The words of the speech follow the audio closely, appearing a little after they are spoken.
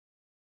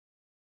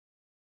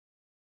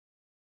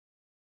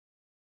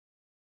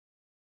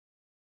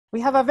We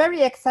have a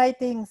very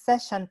exciting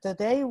session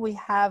today. We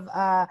have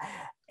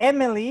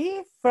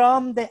Emily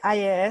from the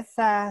IAS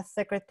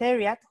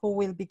Secretariat who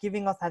will be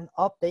giving us an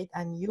update,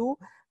 and you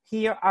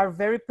here are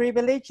very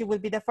privileged. You will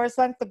be the first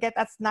one to get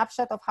a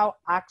snapshot of how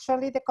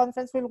actually the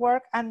conference will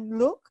work and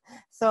look.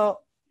 So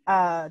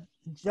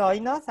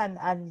join us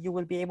and you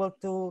will be able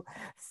to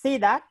see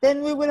that.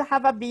 Then we will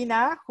have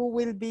Abhina who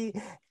will be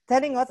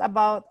telling us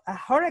about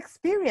her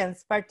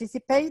experience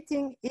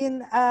participating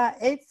in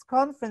AIDS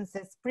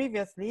conferences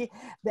previously,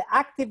 the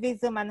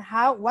activism and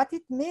what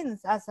it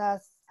means as a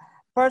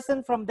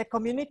person from the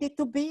community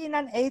to be in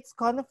an AIDS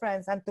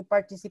conference and to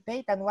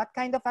participate, and what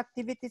kind of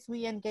activities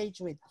we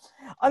engage with.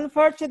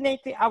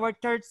 Unfortunately, our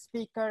third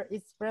speaker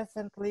is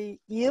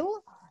presently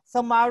ill,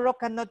 so Mauro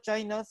cannot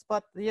join us,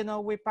 but you know,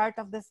 we're part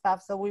of the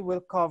staff, so we will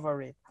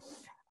cover it.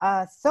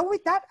 So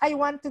with that, I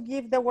want to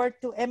give the word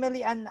to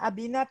Emily and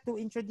Abhina to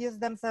introduce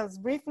themselves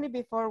briefly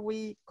before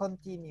we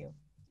continue.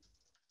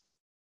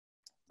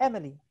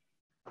 Emily.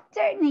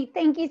 Certainly.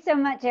 Thank you so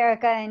much,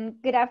 Erika, and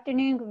good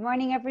afternoon, good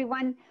morning,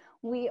 everyone.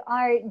 We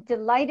are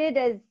delighted,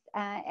 as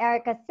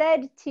Erika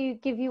said, to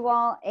give you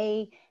all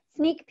a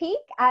sneak peek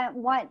at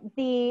what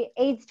the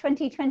AIDS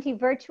 2020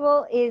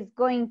 virtual is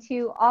going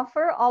to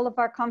offer all of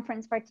our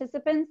conference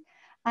participants,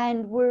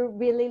 and we're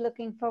really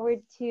looking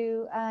forward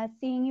to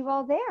seeing you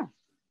all there.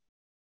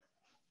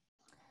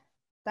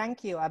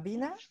 Thank you.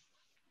 Abhina?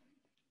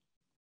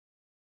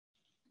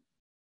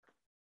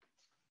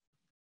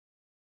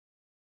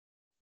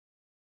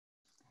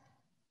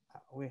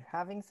 We're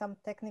having some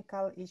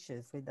technical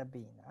issues with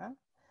Abhina.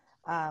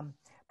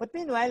 But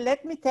meanwhile,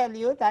 let me tell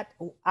you that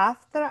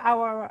after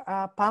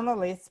our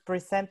panelists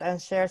present and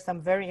share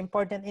some very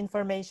important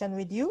information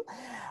with you,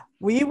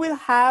 we will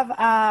have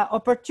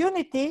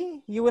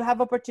opportunity. You will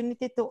have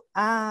opportunity to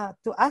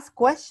ask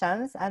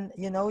questions, and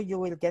you know, you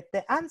will get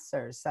the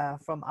answers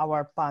from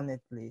our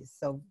panelists.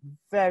 So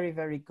very,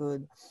 very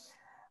good.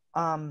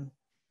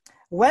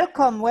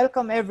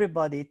 Welcome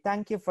everybody.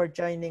 Thank you for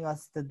joining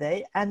us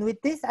today. And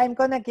with this, I'm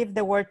gonna give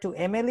the word to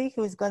Emily,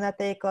 who's gonna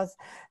take us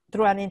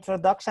through an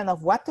introduction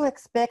of what to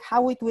expect,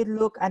 how it will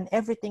look, and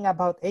everything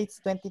about AIDS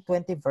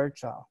 2020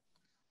 virtual.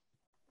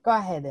 Go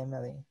ahead,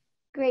 Emily.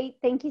 Great,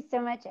 thank you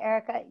so much,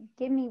 Erika.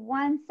 Give me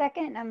 1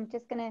 second. I'm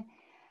just gonna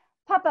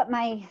pop up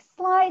my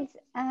slides,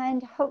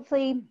 and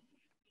hopefully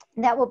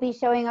that will be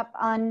showing up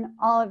on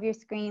all of your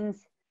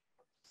screens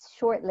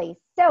shortly.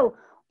 So,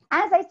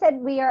 as I said,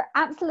 we are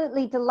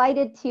absolutely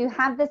delighted to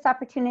have this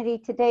opportunity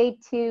today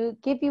to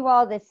give you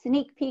all the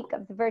sneak peek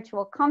of the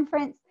virtual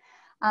conference,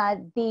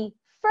 the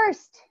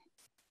first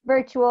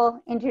virtual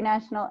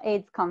International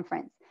AIDS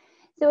Conference.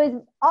 So as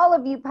all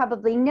of you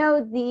probably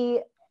know,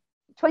 the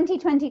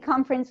 2020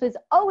 conference was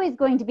always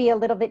going to be a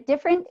little bit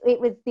different. It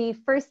was the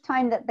first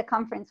time that the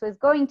conference was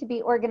going to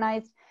be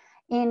organized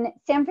in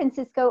San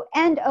Francisco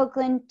and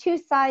Oakland, two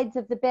sides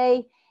of the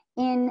bay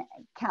in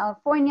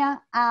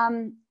California.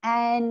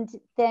 And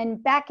then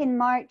back in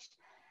March,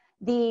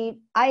 the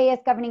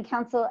IAS Governing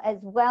Council, as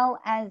well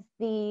as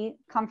the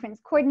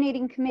Conference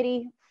Coordinating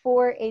Committee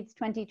for AIDS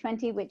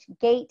 2020, which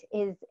GATE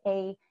is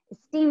a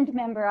esteemed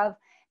member of,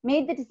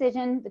 made the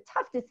decision, the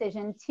tough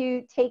decision,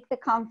 to take the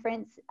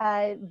conference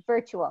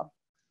virtual.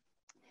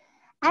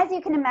 As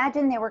you can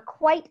imagine, there were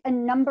quite a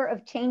number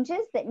of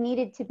changes that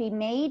needed to be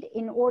made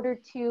in order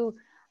to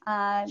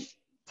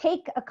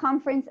take a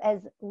conference as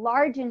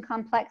large and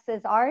complex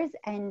as ours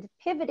and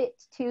pivot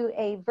it to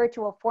a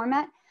virtual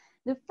format.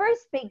 The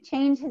first big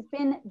change has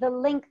been the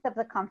length of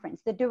the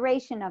conference, the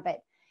duration of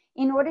it,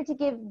 in order to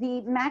give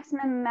the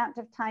maximum amount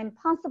of time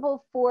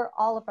possible for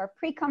all of our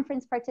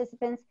pre-conference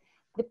participants.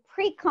 The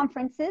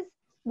pre-conferences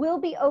will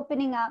be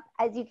opening up,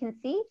 as you can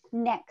see,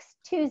 next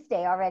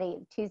Tuesday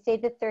already, Tuesday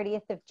the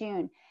 30th of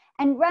June,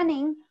 and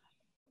running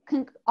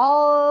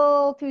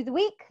all through the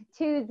week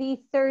to the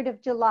 3rd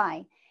of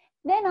July.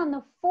 Then on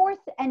the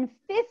 4th and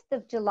 5th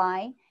of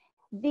July,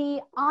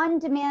 the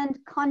on-demand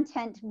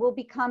content will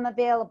become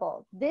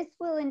available. This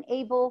will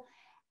enable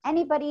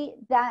anybody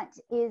that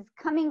is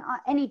coming on,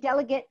 any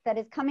delegate that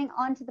is coming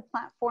onto the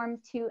platform,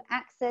 to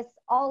access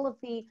all of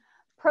the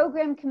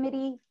program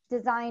committee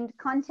designed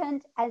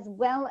content, as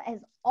well as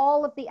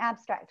all of the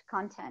abstract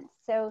content.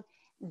 So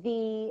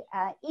the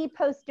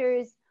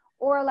e-posters,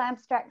 oral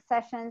abstract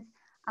sessions,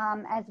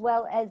 as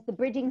well as the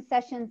bridging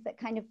sessions that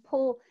kind of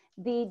pull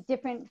the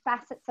different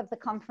facets of the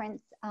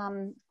conference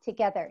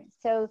together.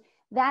 So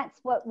that's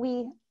what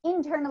we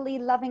internally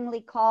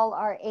lovingly call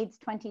our AIDS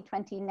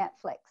 2020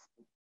 Netflix.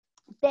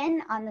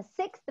 Then on the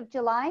 6th of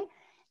July,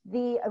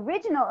 the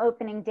original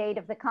opening date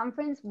of the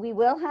conference, we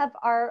will have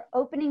our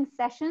opening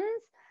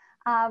sessions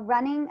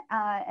running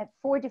at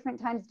 4 different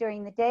times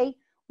during the day.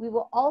 We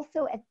will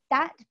also at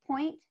that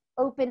point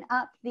open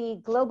up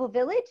the Global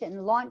Village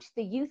and launch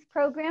the youth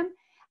program,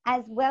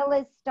 as well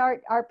as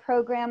start our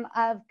program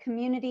of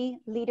community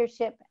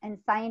leadership and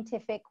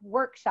scientific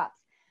workshops.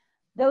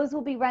 Those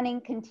will be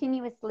running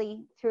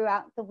continuously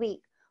throughout the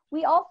week.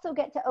 We also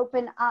get to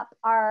open up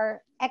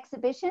our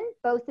exhibition,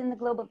 both in the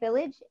Global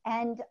Village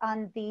and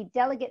on the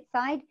delegate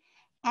side,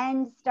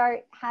 and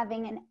start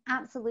having an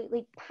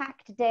absolutely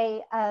packed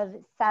day of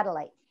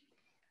satellites.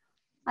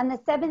 On the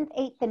 7th,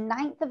 8th, and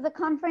 9th of the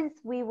conference,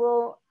 we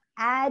will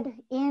add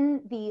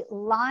in the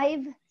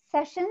live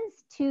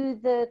sessions to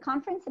the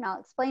conference, and I'll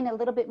explain a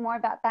little bit more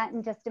about that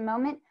in just a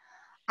moment.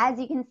 As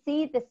you can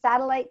see, the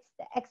satellites,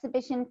 the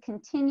exhibition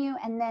continue,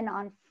 and then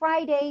on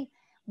Friday,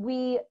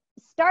 we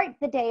start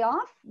the day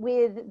off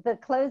with the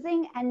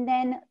closing and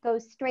then go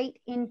straight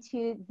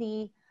into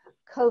the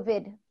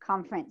COVID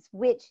conference,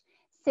 which,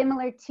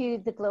 similar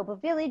to the Global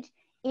Village,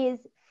 is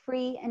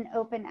free and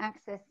open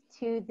access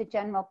to the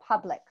general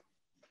public.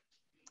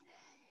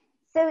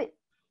 So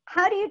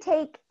how do you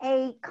take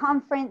a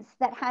conference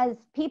that has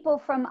people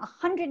from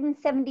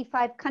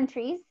 175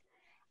 countries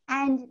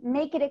and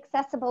make it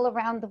accessible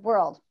around the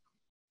world?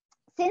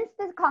 Since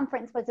this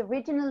conference was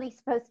originally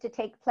supposed to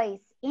take place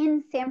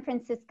in San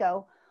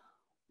Francisco,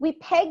 we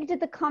pegged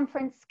the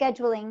conference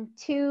scheduling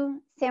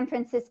to San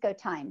Francisco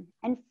time.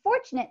 And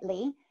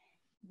fortunately,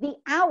 the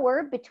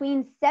hour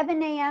between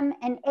 7 a.m.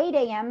 and 8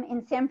 a.m.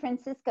 in San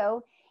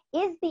Francisco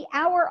is the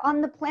hour on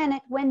the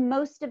planet when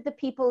most of the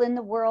people in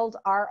the world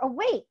are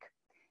awake.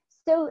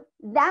 So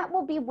that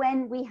will be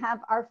when we have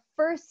our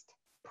first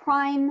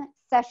prime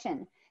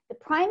session. The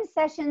prime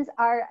sessions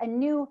are a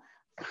new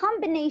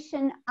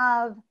combination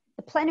of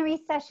the plenary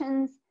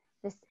sessions,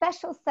 the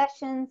special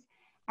sessions,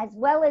 as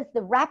well as the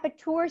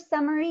rapporteur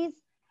summaries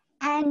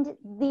and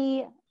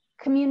the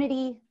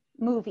community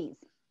movies,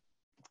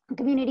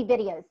 community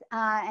videos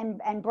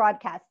and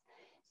broadcasts.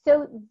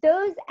 So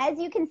those, as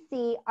you can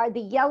see, are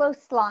the yellow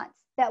slots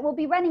that will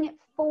be running at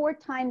 4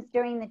 times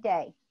during the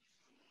day.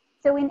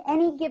 So in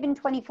any given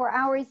 24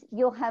 hours,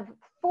 you'll have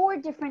 4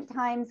 different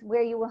times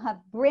where you will have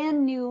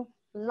brand new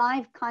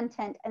live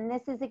content. And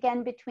this is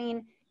again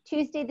between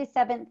Tuesday the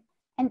 7th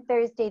and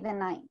Thursday the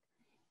 9th.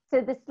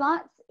 So the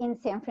slots in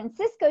San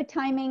Francisco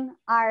timing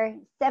are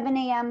 7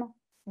 a.m.,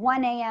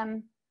 1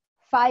 a.m.,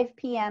 5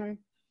 p.m.,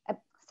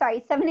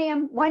 7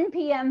 a.m., 1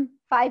 p.m.,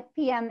 5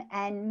 p.m.,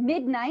 and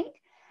midnight.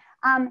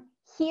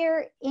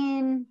 Here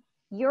in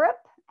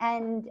Europe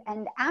and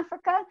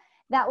Africa,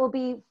 that will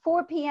be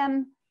 4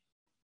 p.m.,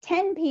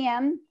 10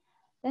 p.m.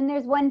 Then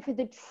there's one for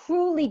the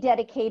truly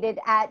dedicated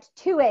at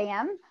 2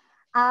 a.m.,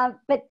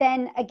 but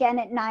then again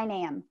at 9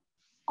 a.m.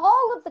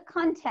 All of the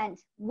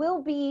content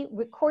will be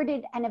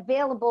recorded and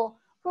available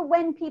for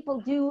when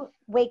people do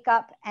wake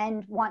up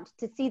and want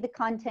to see the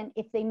content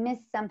if they miss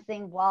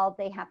something while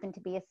they happen to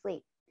be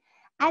asleep.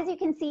 As you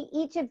can see,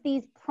 each of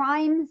these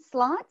prime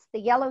slots, the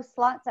yellow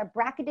slots, are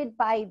bracketed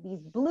by these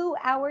blue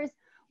hours,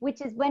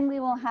 which is when we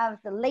will have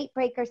the late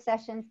breaker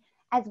sessions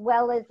as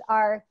well as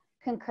our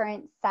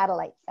concurrent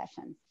satellite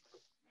sessions.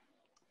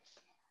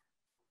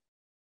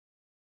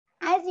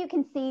 As you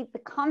can see, the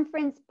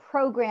conference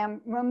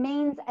program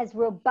remains as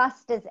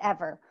robust as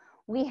ever.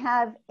 We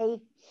have a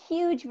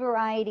huge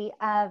variety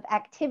of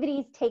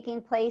activities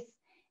taking place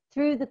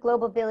through the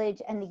Global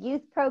Village and the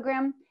youth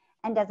program.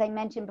 And as I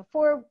mentioned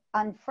before,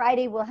 on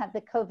Friday, we'll have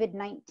the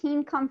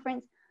COVID-19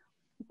 conference.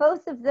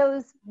 Both of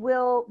those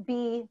will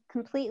be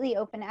completely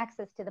open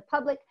access to the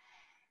public.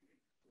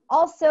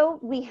 Also,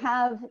 we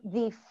have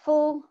the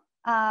full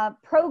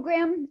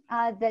program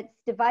that's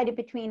divided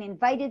between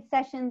invited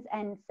sessions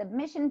and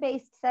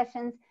submission-based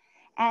sessions.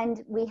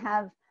 And we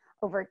have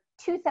over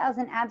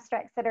 2,000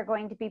 abstracts that are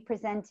going to be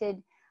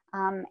presented,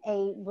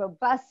 a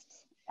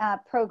robust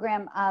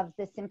program of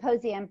the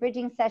symposium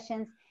bridging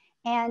sessions,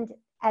 and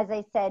as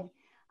I said,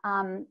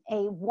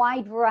 a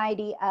wide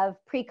variety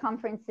of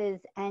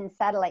pre-conferences and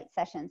satellite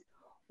sessions.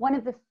 One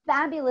of the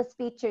fabulous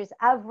features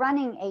of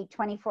running a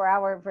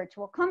 24-hour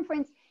virtual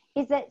conference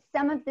is that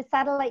some of the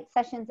satellite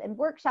sessions and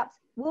workshops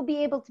will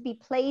be able to be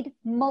played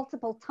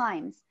multiple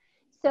times.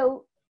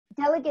 So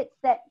delegates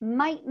that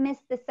might miss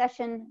the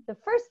session the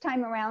first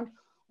time around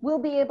will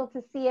be able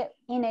to see it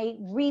in a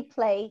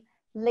replay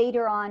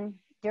later on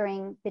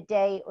during the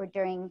day or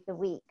during the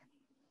week.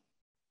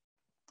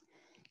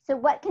 So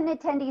what can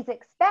attendees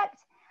expect?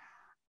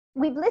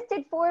 We've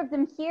listed 4 of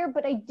them here,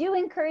 but I do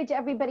encourage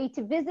everybody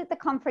to visit the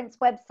conference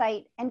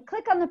website and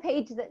click on the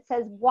page that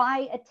says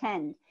why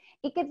attend.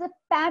 It gives a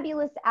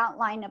fabulous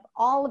outline of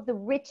all of the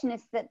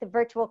richness that the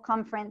virtual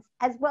conference,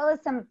 as well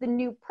as some of the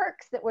new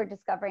perks that we're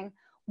discovering,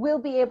 will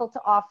be able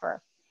to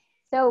offer.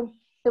 So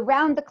the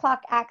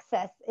round-the-clock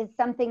access is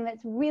something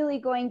that's really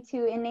going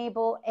to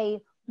enable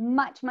a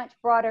much, much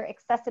broader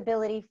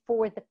accessibility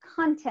for the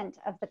content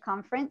of the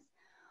conference.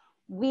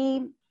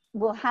 We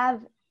will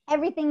have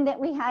everything that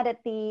we had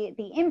at the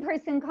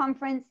in-person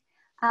conference,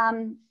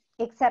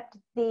 except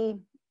the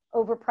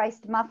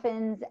overpriced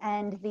muffins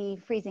and the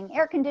freezing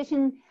air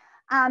condition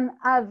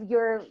of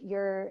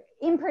your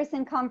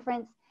in-person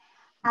conference.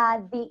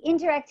 The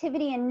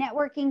interactivity and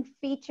networking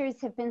features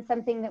have been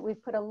something that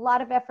we've put a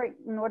lot of effort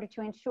in order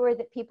to ensure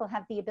that people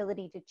have the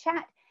ability to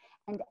chat.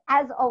 And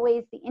as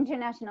always, the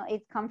International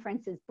AIDS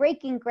Conference is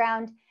breaking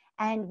ground,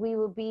 and we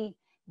will be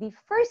the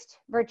first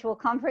virtual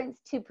conference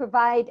to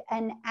provide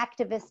an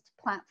activist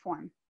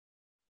platform.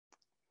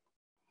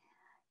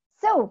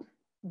 So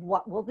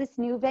what will this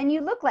new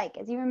venue look like?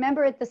 As you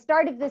remember at the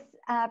start of this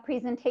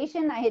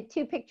presentation, I had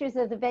 2 pictures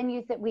of the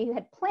venues that we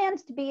had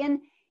planned to be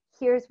in.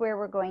 Here's where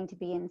we're going to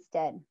be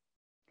instead.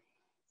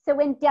 So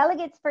when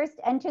delegates first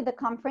enter the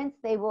conference,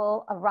 they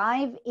will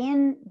arrive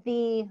in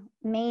the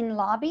main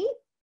lobby.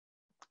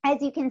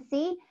 As you can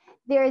see,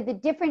 there are the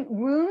different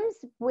rooms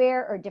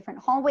or different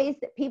hallways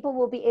that people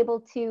will be able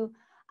to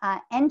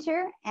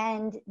enter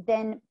and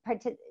then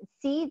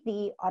see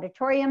the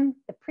auditorium,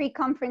 the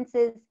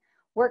pre-conferences,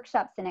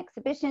 workshops and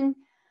exhibition.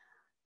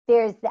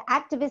 There's the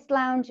activist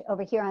lounge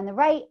over here on the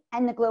right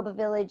and the Global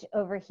Village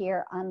over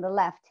here on the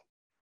left.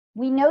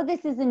 We know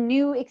this is a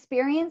new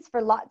experience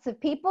for lots of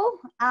people.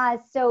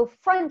 So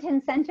front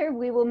and center,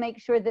 we will make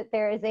sure that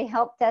there is a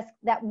help desk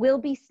that will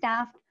be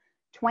staffed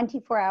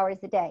 24 hours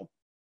a day.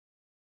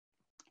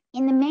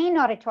 In the main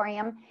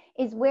auditorium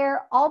is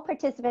where all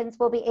participants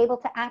will be able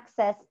to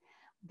access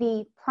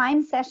the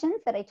prime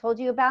sessions that I told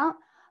you about,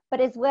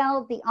 but as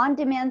well the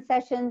on-demand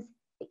sessions,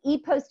 the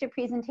e-poster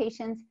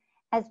presentations,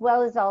 as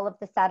well as all of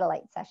the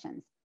satellite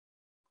sessions.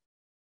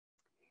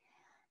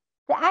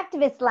 The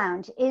Activist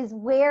Lounge is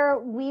where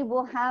we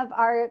will have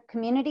our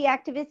community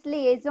activist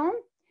liaison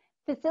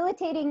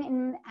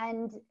facilitating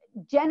and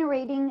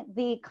generating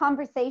the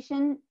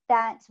conversation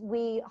that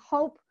we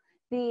hope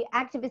the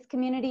activist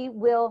community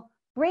will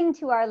bring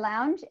to our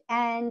lounge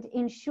and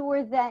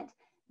ensure that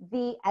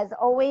as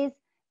always,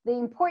 the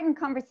important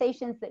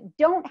conversations that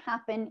don't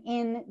happen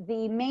in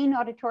the main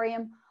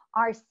auditorium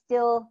are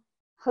still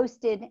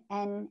hosted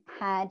and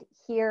had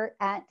here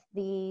at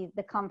the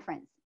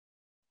conference.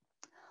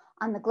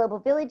 On the Global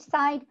Village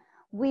side,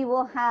 we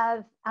will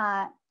have,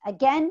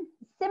 again,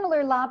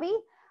 similar lobby.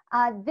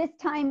 This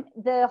time,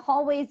 the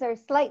hallways are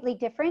slightly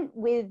different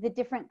with the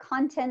different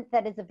content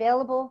that is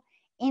available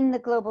in the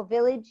Global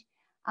Village.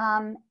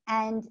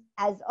 And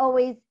as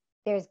always,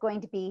 there's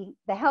going to be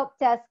the help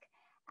desk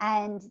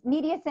and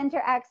media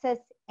center access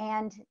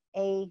and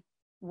a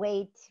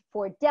way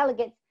for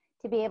delegates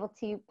to be able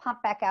to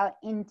pop back out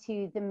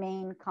into the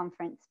main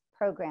conference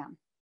program.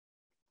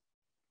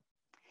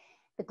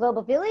 The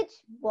Global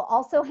Village will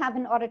also have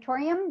an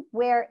auditorium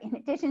where, in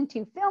addition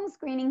to film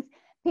screenings,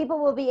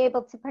 people will be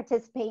able to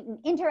participate in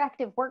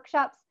interactive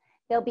workshops.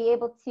 They'll be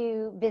able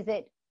to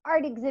visit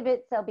art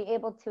exhibits. They'll be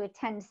able to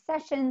attend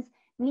sessions,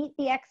 meet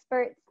the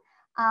experts,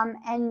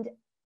 and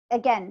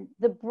again,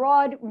 the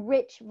broad,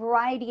 rich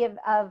variety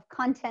of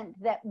content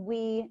that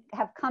we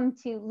have come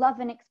to love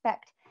and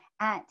expect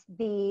at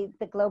the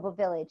Global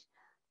Village.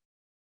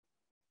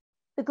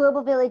 The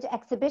Global Village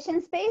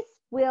exhibition space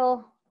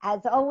will,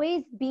 as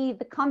always, be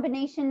the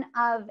combination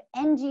of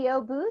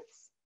NGO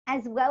booths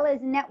as well as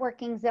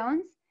networking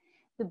zones.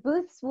 The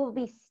booths will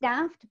be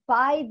staffed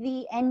by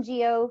the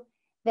NGO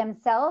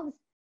themselves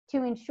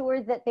to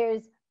ensure that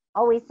there's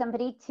always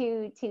somebody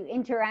to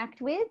interact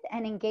with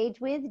and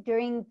engage with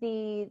during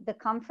the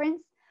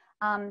conference.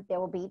 There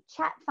will be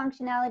chat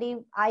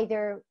functionality,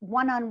 either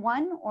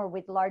one-on-one or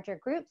with larger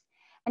groups.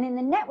 And in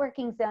the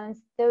networking zones,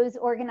 those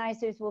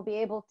organizers will be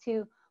able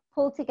to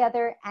pull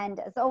together and,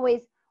 as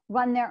always,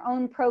 run their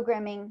own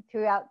programming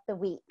throughout the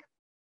week.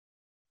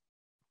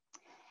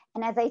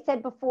 And as I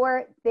said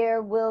before,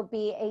 there will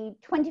be a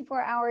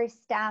 24-hour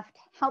staffed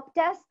help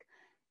desk.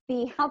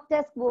 The help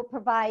desk will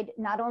provide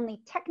not only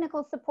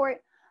technical support,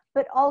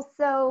 but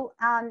also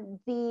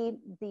the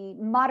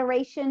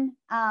moderation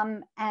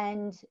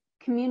and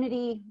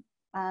community,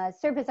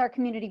 serve as our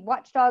community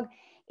watchdog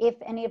if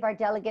any of our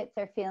delegates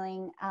are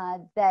feeling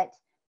that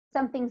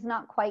something's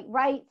not quite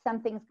right,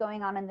 something's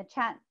going on in the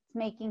chat, it's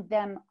making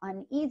them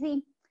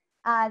uneasy,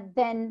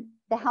 then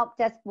the help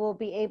desk will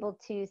be able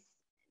to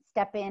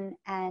step in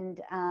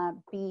and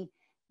be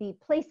the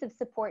place of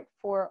support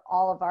for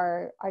all of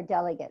our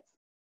delegates.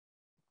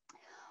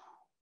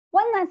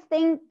 One last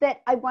thing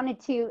that I wanted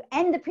to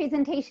end the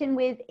presentation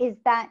with is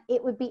that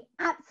it would be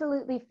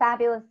absolutely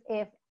fabulous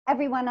if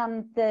everyone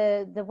on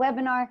the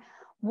webinar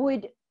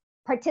would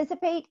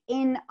participate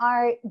in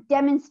our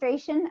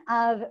demonstration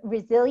of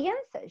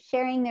resilience,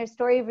 sharing their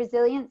story of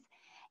resilience.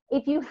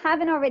 If you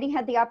haven't already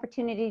had the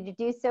opportunity to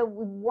do so,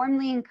 we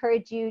warmly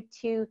encourage you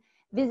to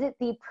visit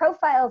the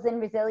profiles in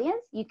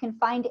resilience. You can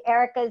find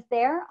Erika's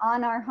there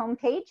on our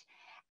homepage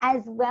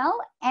as well.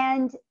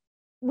 And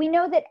we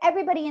know that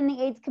everybody in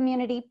the AIDS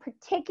community,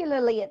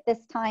 particularly at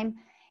this time,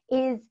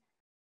 is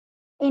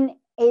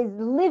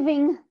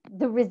living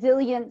the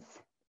resilience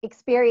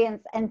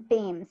experience and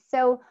themes.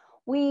 So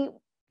we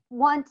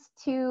want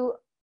to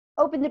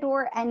open the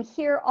door and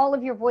hear all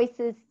of your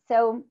voices.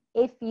 So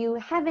if you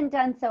haven't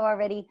done so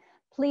already,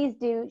 please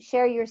do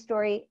share your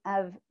story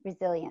of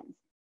resilience.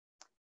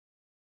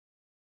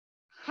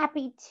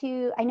 Happy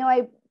to, I know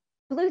I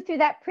blew through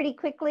that pretty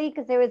quickly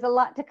because there was a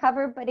lot to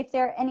cover, but if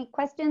there are any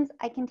questions,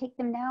 I can take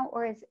them now,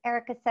 or as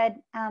Erika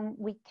said,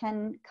 we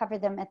can cover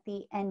them at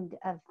the end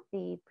of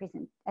the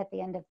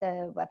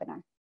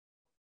webinar.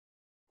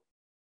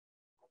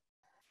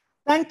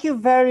 Thank you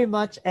very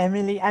much,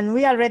 Emily. And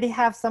we already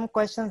have some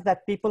questions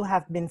that people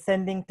have been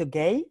sending to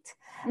GATE.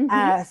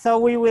 So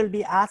we will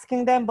be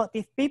asking them, but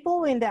if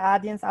people in the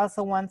audience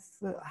also wants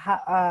to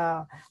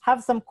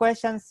have some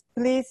questions,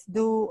 please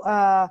do,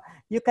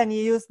 you can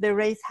use the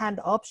raise hand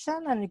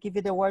option and give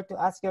you the word to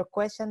ask your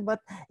question.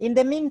 But in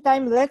the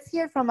meantime, let's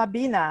hear from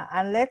Abhina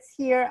and let's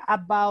hear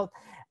about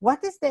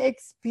what is the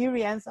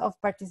experience of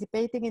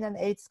participating in an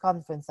AIDS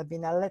conference.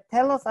 Abhina,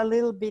 tell us a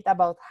little bit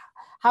about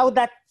how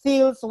that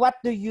feels, what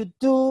do you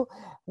do,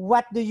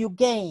 what do you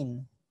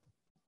gain?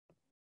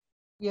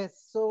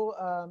 Yes, so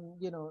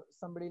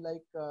somebody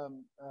like a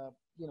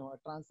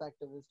trans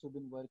activist who've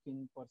been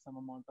working for some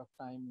amount of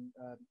time,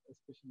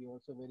 especially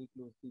also very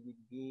closely with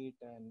GATE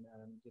and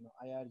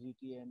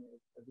IRGT and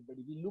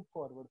everybody. We look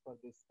forward for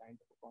this kind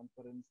of a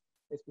conference,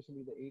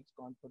 especially the AIDS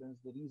conference.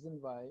 The reason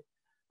why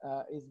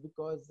is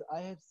because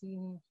I have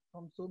seen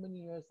from so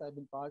many years. I've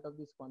been part of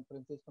these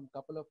conferences from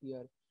couple of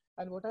years,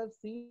 and what I've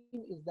seen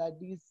is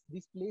that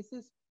these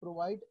places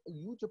provide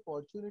huge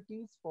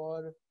opportunities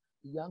for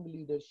young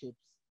leaderships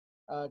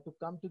to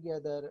come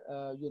together,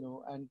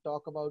 and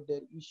talk about their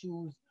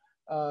issues,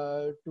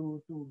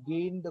 to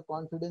gain the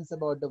confidence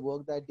about the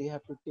work that they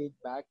have to take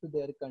back to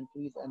their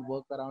countries and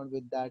work around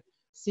with that.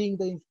 Seeing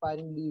the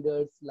inspiring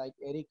leaders like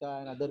Erika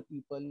and other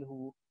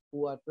people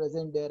who are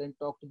present there and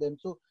talk to them.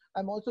 So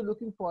I'm also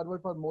looking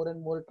forward for more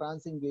and more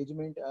trans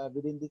engagement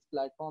within these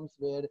platforms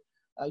where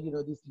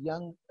these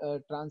young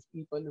trans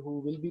people who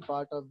will be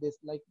part of this,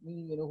 like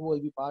me, who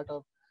will be part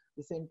of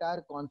this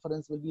entire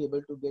conference, will be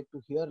able to get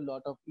to hear a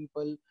lot of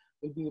people,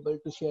 will be able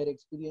to share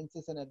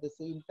experiences, and at the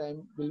same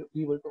time will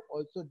be able to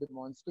also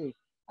demonstrate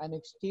and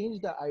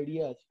exchange the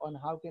ideas on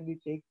how can we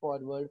take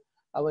forward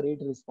our aid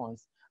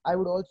response. I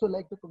would also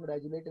like to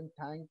congratulate and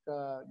thank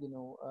the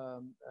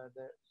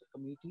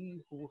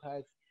committee who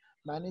has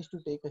managed to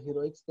take a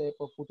heroic step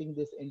of putting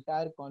this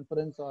entire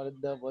conference or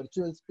the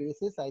virtual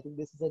spaces. I think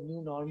this is a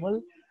new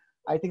normal.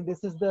 I think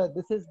this is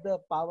the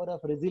power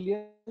of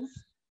resilience.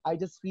 I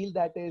just feel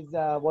that is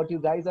what you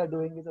guys are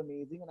doing is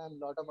amazing, and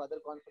a lot of other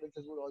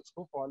conferences would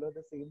also follow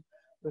the same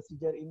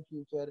procedure in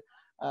future,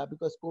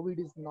 because COVID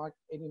is not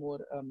anymore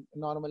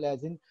normal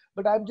as in.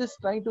 But I'm just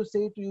trying to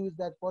say to you is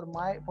that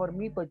for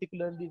me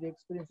particularly, the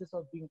experiences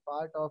of being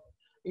part of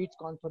each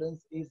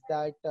conference is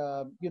that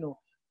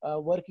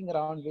working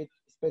around with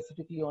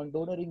specifically on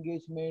donor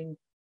engagement,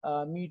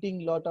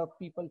 meeting a lot of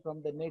people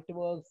from the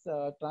networks,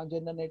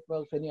 transgender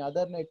networks, any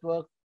other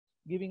networks,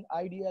 giving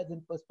ideas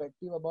and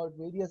perspective about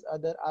various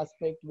other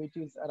aspects which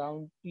is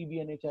around TB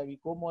and HIV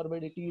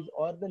comorbidities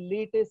or the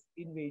latest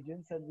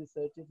invasions and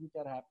researches which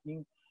are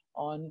happening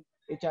on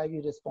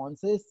HIV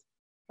responses.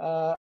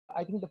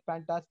 I think the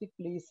fantastic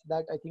place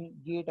that I think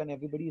GATE and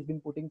everybody has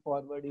been putting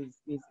forward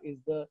is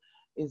the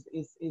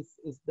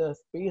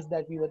space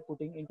that we were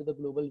putting into the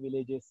global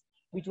villages,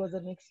 which was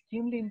an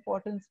extremely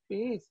important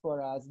space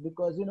for us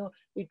because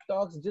it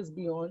talks just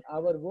beyond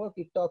our work.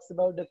 It talks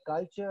about the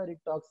culture, it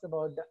talks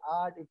about the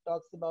art, it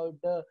talks about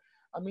the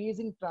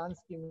amazing trans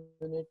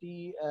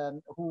community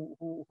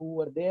who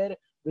were there,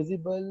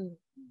 visible,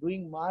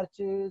 doing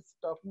marches,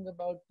 talking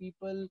about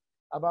people,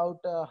 about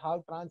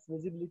how trans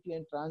visibility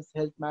and trans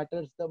health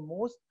matters the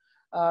most.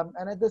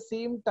 And at the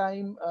same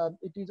time,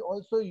 it is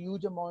also a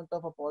huge amount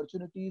of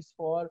opportunities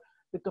for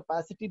the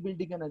capacity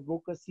building and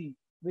advocacy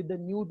with the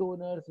new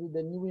donors, with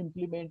the new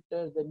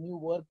implementers, the new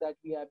work that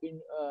we have been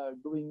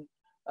doing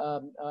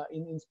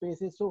in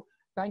spaces. So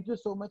thank you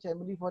so much,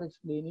 Emily, for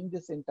explaining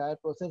this entire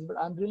process. But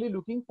I'm really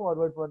looking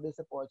forward for this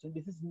opportunity.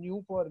 This is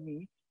new for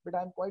me, but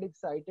I'm quite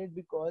excited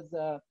because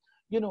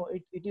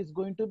it is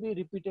going to be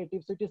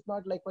repetitive. So it is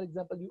not like, for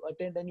example, you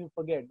attend and you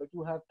forget, but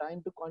you have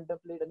time to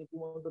contemplate. And if you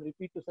want to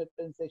repeat to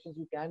certain sessions,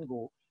 you can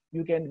go.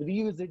 You can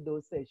revisit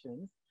those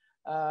sessions.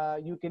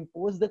 You can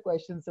post the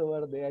questions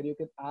over there. You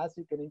can ask,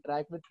 you can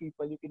interact with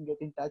people, you can get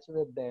in touch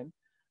with them,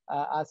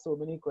 ask so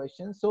many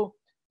questions. So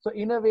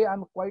in a way,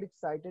 I'm quite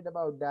excited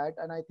about that.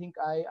 And I think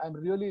I'm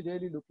really,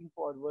 really looking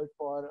forward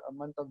for a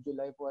month of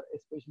July for,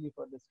 especially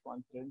for this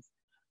conference,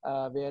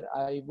 where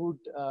I would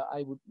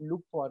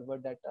look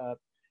forward that,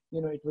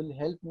 it will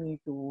help me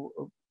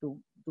to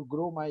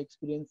grow my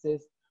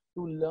experiences,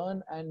 to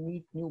learn and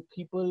meet new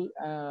people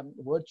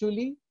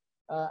virtually,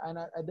 and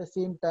at the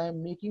same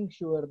time making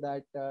sure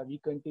that we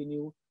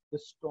continue the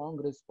strong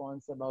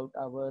response about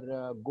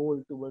our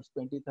goal towards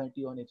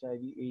 2030 on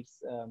HIV/AIDS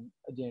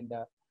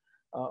agenda,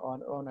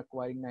 on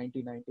acquiring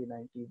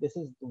 90-90-90. This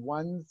is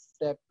one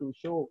step to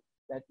show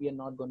that we are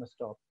not going to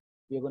stop.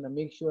 We are going to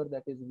make sure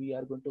that is we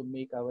are going to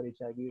make our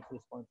HIV/AIDS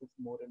responses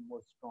more and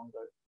more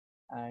stronger,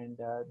 and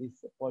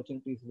these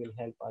opportunities will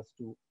help us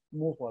to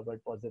move forward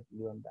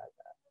positively on that.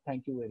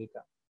 Thank you,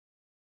 Erika.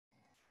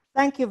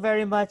 Thank you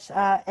very much,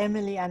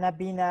 Emily and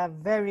Abhina.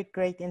 Very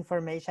great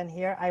information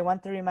here. I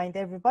want to remind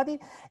everybody,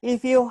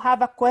 if you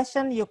have a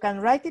question, you can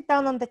write it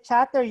down on the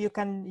chat or you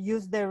can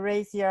use the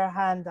raise your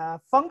hand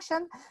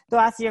function to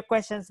ask your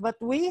questions. But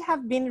we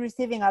have been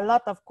receiving a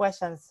lot of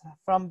questions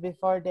from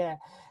before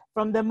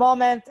from the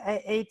moment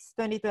AIDS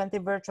 2020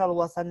 virtual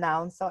was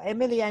announced. So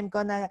Emily, I'm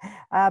gonna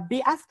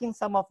be asking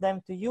some of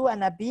them to you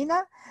and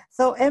Abhina.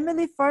 So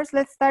Emily, first,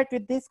 let's start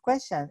with this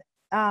question.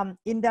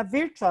 In the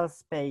virtual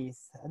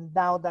space,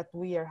 now that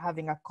we are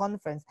having a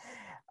conference,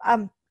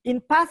 in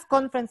past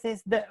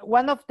conferences,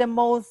 one of the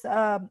most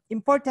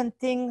important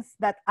things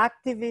that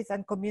activists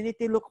and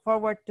community look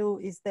forward to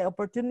is the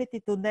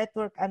opportunity to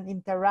network and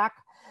interact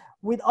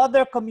with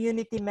other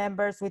community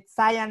members, with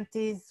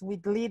scientists,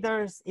 with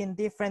leaders in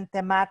different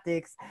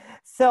thematics.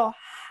 So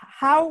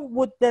how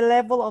would the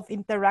level of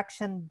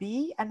interaction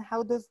be, and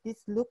how does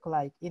this look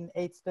like in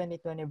AIDS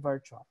 2020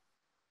 virtual?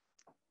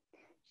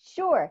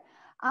 Sure.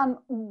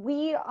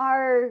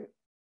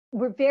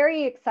 We're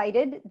very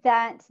excited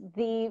that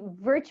the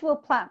virtual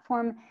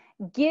platform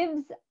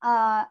gives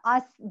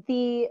us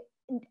the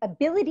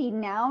ability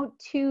now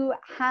to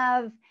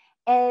have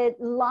a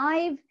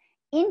live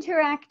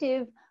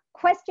interactive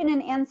question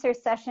and answer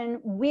session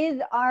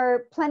with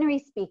our plenary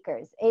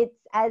speakers. It's,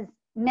 as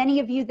many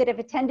of you that have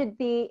attended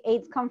the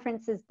AIDS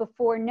conferences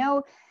before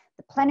know,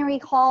 the plenary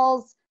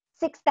halls,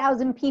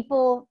 6,000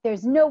 people,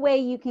 there's no way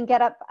you can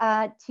get up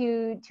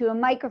to a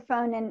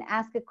microphone and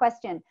ask a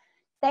question.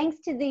 Thanks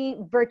to the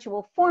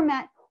virtual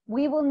format,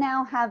 we will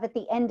now have at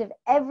the end of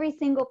every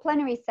single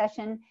plenary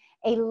session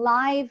a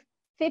live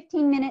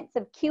 15 minutes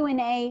of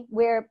Q&A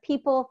where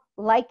people,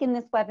 like in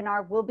this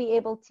webinar, will be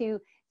able to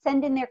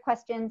send in their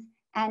questions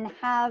and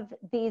have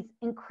these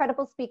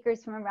incredible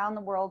speakers from around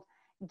the world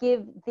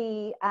give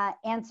the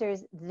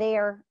answers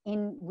there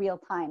in real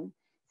time.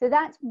 So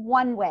that's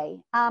one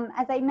way.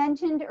 As I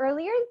mentioned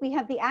earlier, we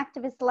have the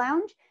Activist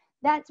Lounge.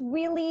 That's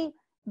really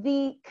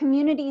the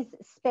community's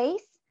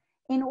space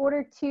in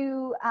order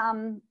to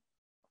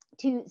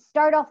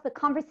start off the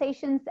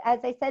conversations, as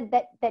I said,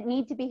 that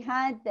need to be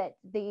had, that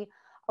the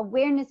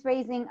awareness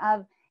raising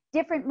of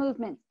different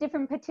movements,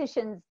 different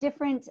petitions,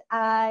 different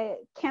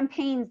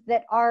campaigns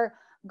that are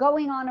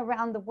going on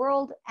around the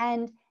world.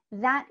 And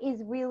that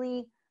is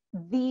really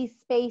the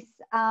space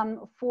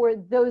for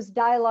those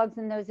dialogues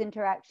and those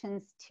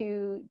interactions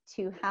to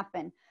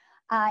happen.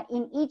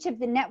 In each of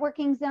the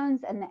networking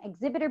zones and the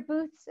exhibitor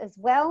booths as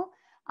well,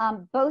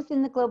 both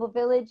in the Global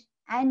Village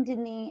and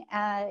in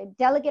the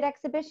delegate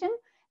exhibition,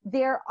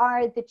 there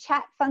are the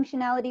chat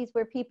functionalities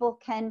where people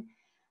can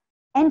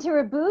enter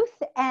a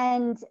booth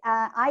and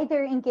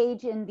either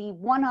engage in the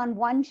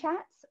one-on-one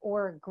chats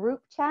or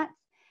group chats.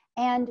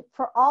 And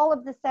for all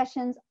of the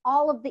sessions,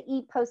 all of the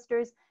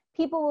e-posters,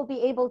 people will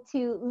be able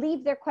to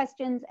leave their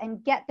questions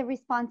and get the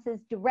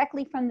responses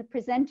directly from the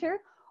presenter,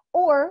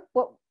 or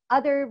what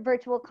other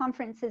virtual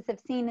conferences have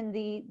seen in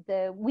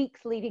the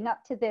weeks leading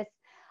up to this,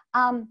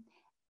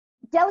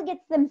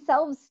 delegates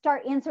themselves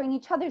start answering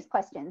each other's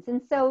questions. And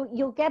so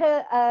you'll get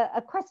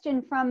a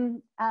question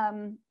from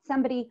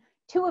somebody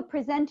to a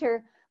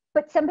presenter,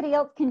 but somebody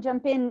else can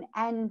jump in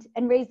and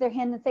raise their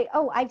hand and say,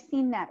 oh, I've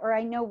seen that, or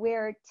I know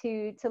where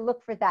to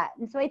look for that.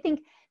 And so I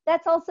think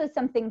that's also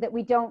something that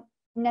we don't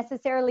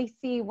necessarily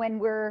see when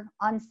we're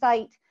on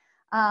site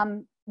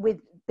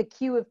with the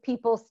queue of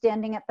people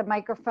standing at the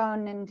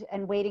microphone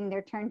and waiting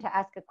their turn to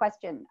ask a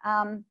question.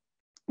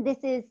 This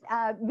is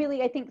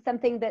really, I think,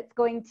 something that's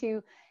going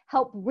to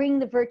help bring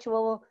the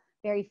virtual,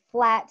 very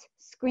flat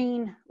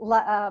screen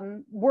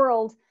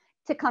world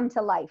to come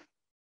to life.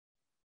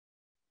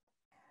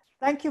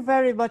 Thank you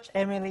very much,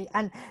 Emily.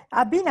 And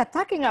Abhina,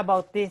 talking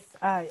about this,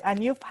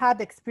 and you've had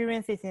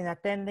experiences in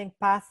attending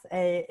past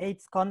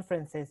AIDS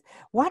conferences.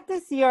 What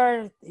is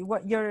your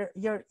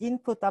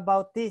input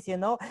about this? You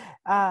know,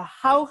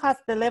 how has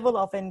the level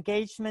of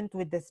engagement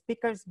with the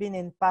speakers been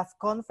in past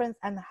conference,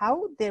 and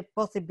how the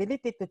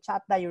possibility to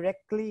chat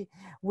directly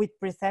with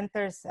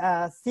presenters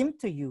seem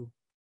to you?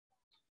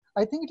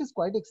 I think it is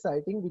quite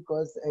exciting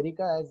because,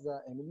 Erika, as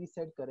Emily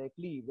said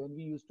correctly, when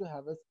we used to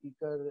have a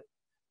speaker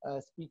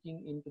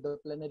speaking into the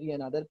plenary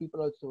and other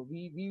people also,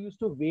 we used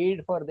to wait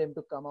for them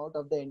to come out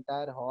of the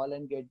entire hall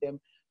and get them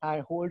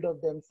and hold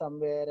of them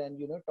somewhere and,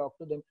 you know, talk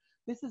to them.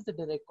 This is the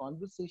direct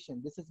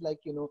conversation. This is like,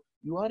 you know,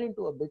 you are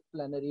into a big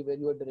plenary where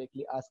you are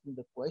directly asking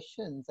the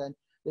questions, and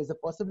there's a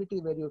possibility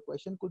where your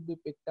question could be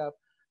picked up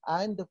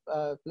and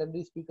the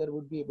plenary speaker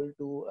would be able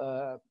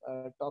to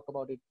talk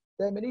about it.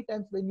 There are many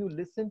times when you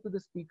listen to the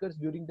speakers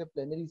during the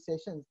plenary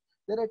sessions,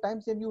 there are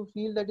times when you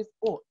feel that it's,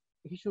 oh,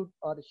 he should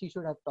or she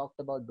should have talked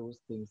about those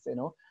things. You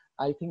know,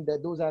 I think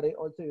that those are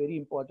also very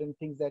important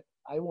things that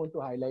I want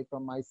to highlight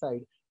from my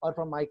side or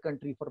from my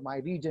country, for my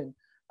region.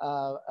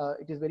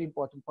 It is very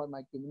important for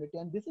my community,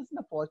 and this is an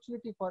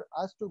opportunity for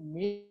us to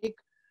make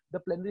the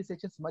plenary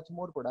sessions much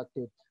more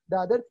productive. The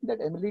other thing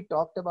that Emily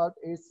talked about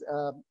is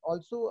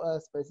also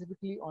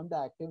specifically on the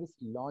activist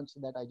launch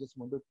that I just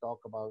want to talk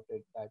about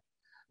it. That,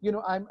 you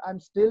know, I'm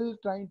still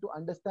trying to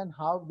understand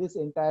how this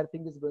entire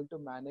thing is going to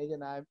manage,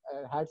 and I'm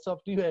hats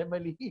off to you,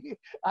 Emily.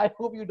 I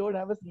hope you don't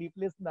have a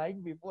sleepless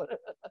night before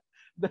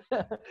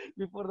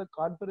before the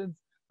conference.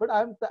 But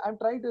I'm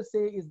trying to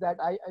say is that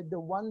the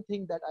one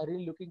thing that I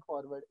really looking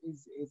forward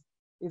is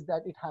is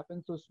that it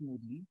happens so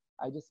smoothly.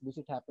 I just wish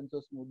it happens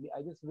so smoothly.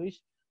 I just wish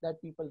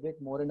that people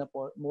get more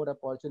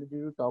opportunity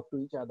to talk to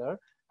each other.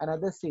 And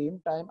at the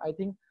same time, I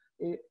think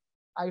eh,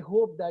 I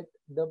hope that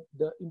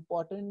the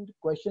important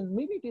questions,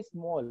 maybe it is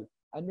small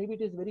and maybe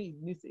it is very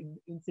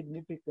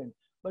insignificant,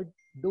 but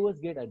those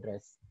get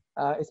addressed,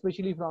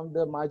 especially from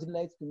the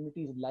marginalized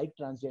communities like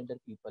transgender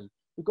people.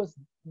 Because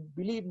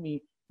believe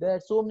me, there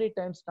are so many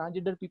times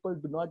transgender people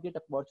do not get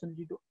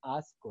opportunity to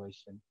ask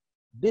questions.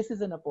 This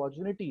is an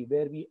opportunity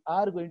where we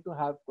are going to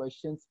have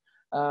questions,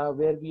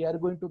 where we are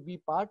going to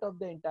be part of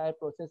the entire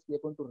process. We are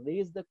going to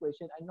raise the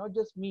question, and not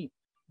just me,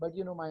 but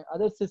my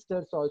other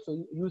sisters also.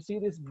 You see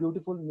this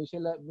beautiful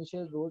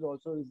Michelle Rose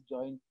also is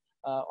joined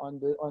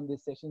on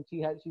this session.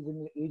 She's in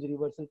the age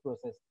reversal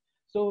process,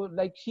 so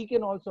like she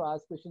can also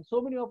ask questions.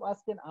 So many of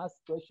us can ask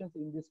questions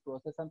in this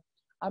process, and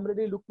I'm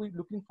really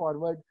looking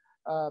forward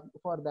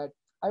for that.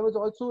 I was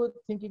also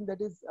thinking that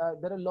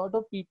there are a lot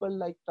of people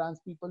like trans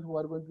people who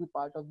are going to be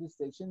part of these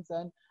sessions,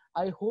 and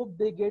I hope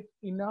they get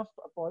enough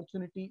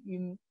opportunity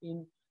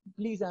in.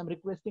 Please, I'm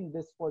requesting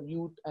this for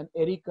you and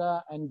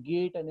Erika and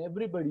Gate and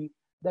everybody,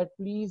 that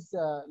please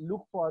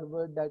look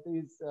forward, that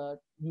is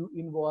you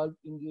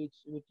engage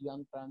with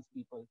young trans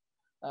people,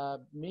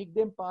 make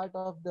them part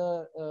of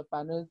the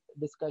panel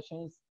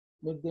discussions,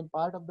 make them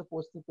part of the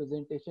poster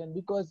presentation,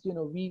 because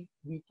we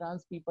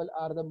trans people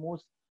are the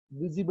most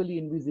visibly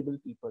invisible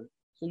people.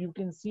 So you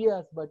can see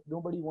us, but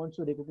nobody wants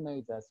to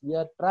recognize us. We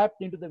are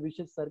trapped into the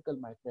vicious circle,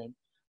 my friend.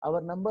 Our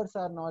numbers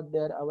are not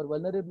there, our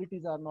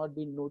vulnerabilities are not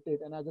being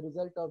noted, and as a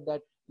result of that,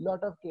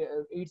 lot of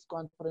AIDS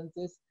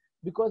conferences,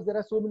 because there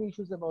are so many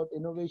issues about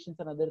innovations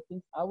and other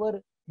things,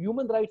 our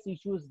human rights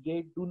issues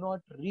do not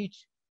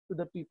reach to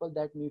the people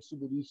that needs to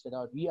be reached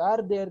out. We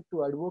are there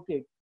to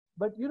advocate,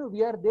 but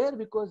we are there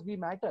because we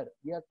matter.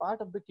 We are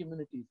part of the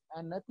communities,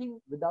 and nothing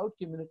without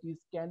communities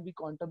can be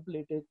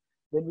contemplated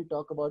when we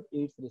talk about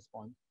AIDS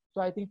response. So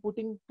I think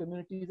putting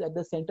communities at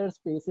the center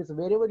spaces,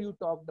 wherever you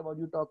talked about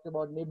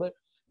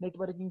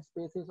networking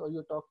spaces, or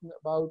you're talking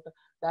about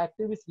the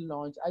activist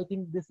launch, I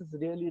think this is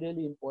really,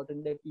 really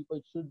important, that people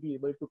should be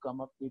able to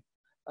come up with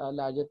a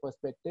larger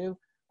perspective,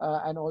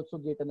 and also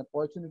get an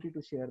opportunity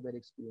to share their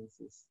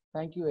experiences.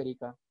 Thank you,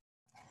 Erika.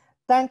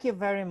 Thank you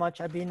very much,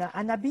 Abhina.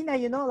 And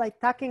Abhina, like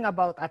talking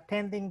about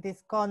attending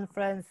this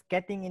conference,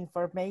 getting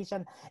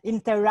information,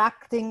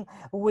 interacting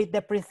with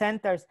the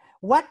presenters.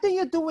 What do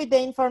you do with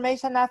the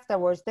information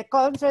afterwards? The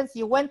conference,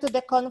 you went to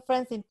the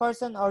conference in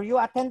person, or you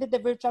attended the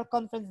virtual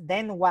conference,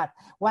 then what?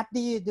 What do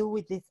you do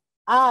with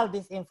all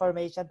this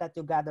information that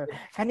you gather?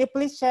 Can you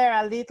please share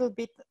a little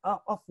bit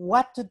of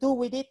what to do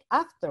with it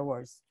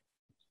afterwards?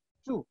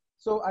 True.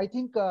 So I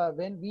think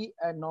when we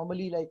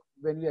normally, like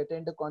when we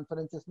attend the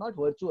conferences, not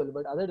virtual,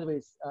 but other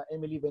ways,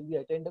 Emily, when we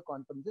attend the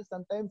conferences,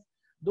 sometimes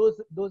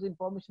those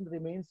information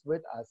remains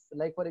with us.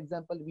 Like, for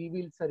example, we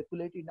will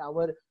circulate in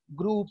our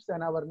groups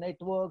and our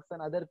networks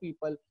and other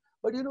people.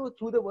 But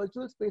through the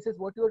virtual spaces,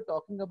 what you're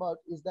talking about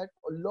is that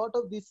a lot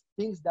of these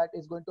things that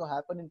is going to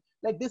happen in,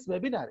 like this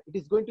webinar, it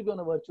is going to be on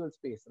a virtual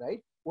space, right?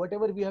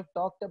 Whatever we have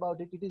talked about,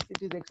 it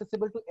is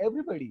accessible to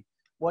everybody.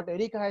 What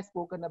Erika has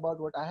spoken about,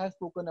 what I have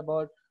spoken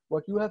about,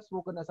 what you have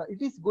spoken as,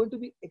 it is going to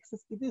be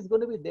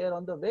there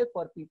on the web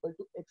for people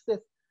to access,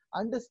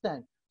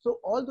 understand. So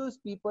all those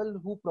people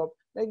who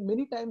like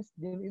many times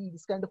in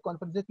this kind of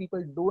conferences,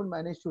 people don't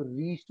manage to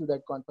reach to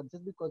that conferences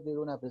because they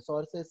don't have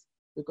resources,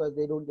 because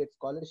they don't get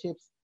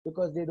scholarships,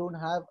 because they don't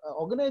have an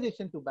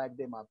organization to back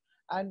them up.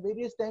 And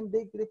various times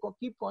they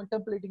keep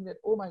contemplating that,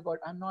 oh my God,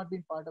 I'm not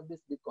being part of this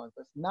big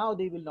conference. Now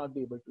they will not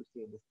be able to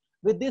say this.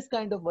 With this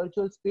kind of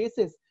virtual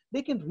spaces,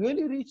 they can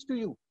really reach to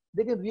you.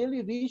 They can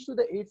really reach to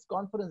the AIDS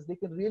conference. They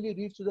can really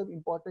reach to the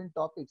important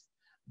topics.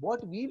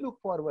 What we look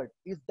forward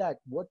is that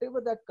whatever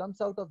that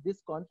comes out of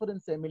this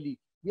conference, Emily,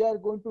 we are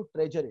going to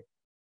treasure it.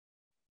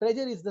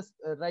 Treasure is the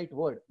right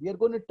word. We are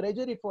going to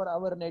treasure it for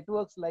our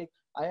networks like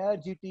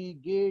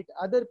IRGT, GATE,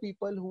 other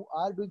people who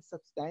are doing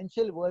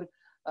substantial work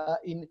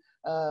in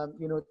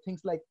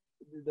things like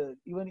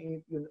even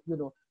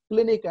in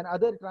clinic and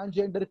other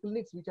transgender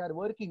clinics which are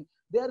working.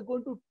 They are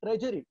going to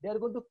treasure it. They are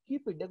going to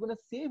keep it. They're going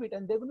to save it,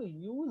 and they're going to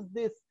use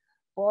this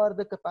for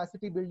the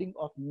capacity building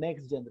of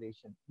next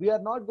generation. We are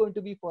not going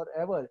to be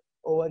forever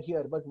over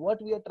here, but what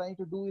we are trying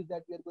to do is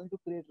that we are going to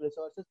create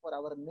resources for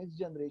our next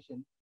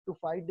generation to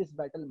fight this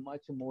battle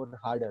much more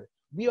harder.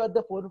 We are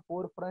the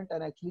forefront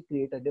and actually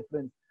create a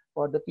difference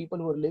for the people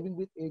who are living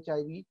with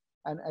HIV,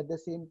 and at the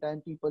same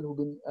time people who've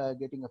been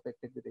getting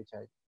affected with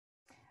HIV.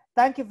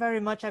 Thank you very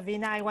much,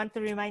 Abhina. I want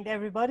to remind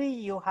everybody,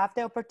 you have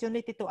the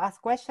opportunity to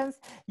ask questions.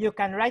 You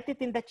can write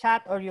it in the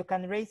chat, or you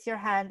can raise your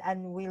hand,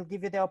 and we'll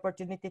give you the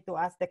opportunity to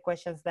ask the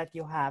questions that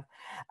you have.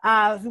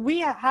 We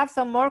have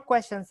some more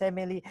questions,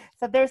 Emily.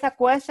 So there's a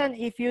question,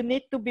 if you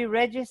need to be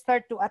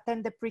registered to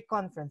attend the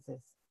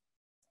pre-conferences.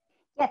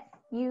 Yes,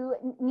 you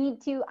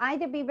need to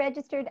either be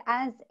registered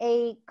as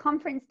a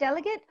conference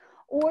delegate,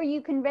 or you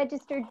can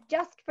register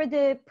just for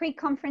the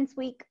pre-conference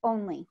week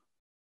only.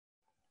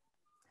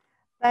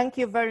 Thank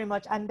you very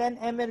much. And then,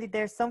 Emily,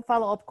 there's some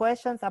follow-up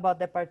questions about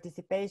the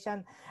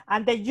participation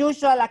and the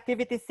usual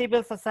activities,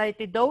 civil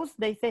society. Those,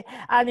 they say,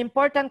 an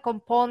important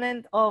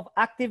component of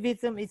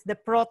activism is the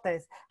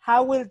protest.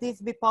 How will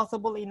this be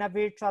possible in a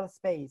virtual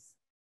space?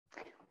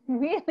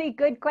 Really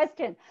good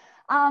question.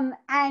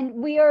 And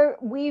we are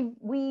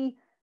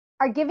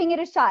giving it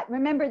a shot.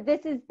 Remember,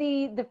 this is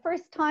the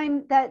first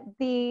time that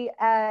the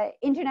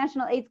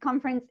International AIDS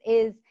Conference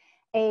is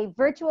a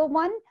virtual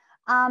one.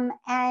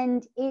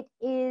 And it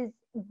is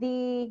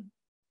the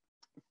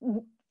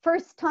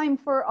first time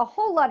for a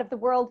whole lot of the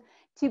world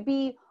to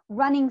be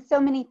running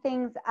so many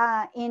things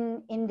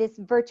in this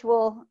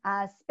virtual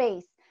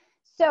space.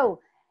 So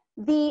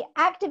the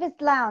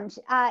Activist Lounge,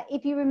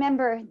 if you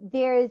remember,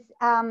 there's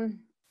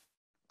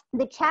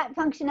the chat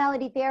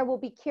functionality there will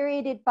be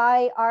curated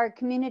by our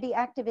community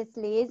activist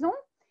liaison,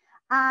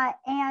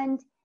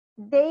 and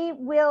they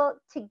will,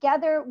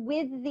 together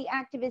with the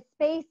activist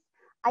space,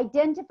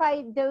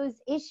 identify those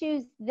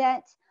issues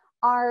that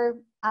are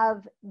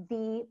of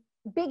the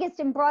biggest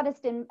and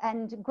broadest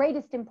and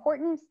greatest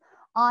importance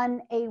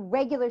on a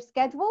regular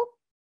schedule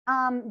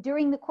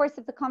during the course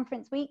of the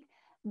conference week.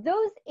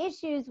 Those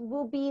issues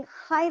will be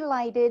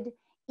highlighted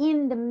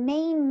in the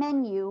main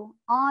menu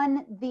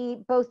on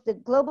both the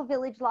Global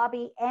Village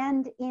lobby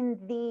and in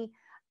the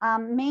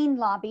main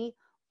lobby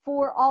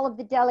for all of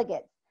the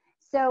delegates.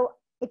 So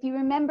if you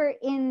remember,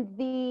 in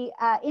the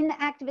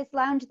Activist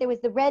Lounge, there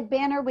was the red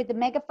banner with the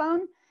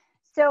megaphone.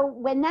 So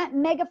when that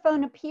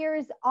megaphone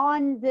appears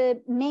on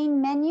the main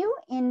menu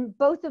in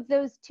both of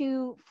those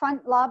two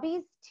front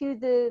lobbies to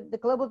the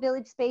Global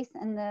Village space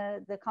and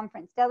the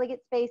conference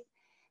delegate space,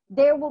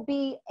 there will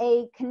be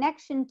a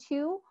connection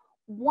to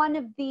one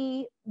of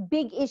the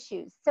big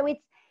issues. So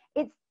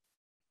it's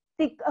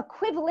the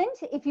equivalent,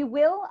 if you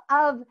will,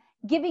 of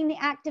giving the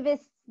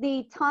activists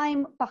the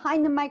time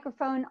behind the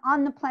microphone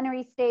on the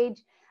plenary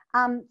stage.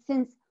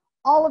 Since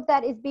all of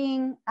that is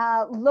being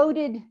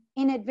loaded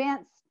in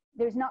advance,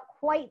 there's not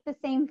quite the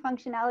same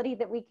functionality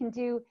that we can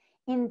do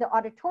in the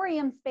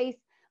auditorium space,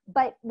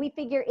 but we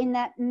figure in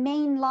that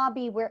main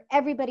lobby where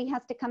everybody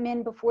has to come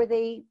in before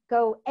they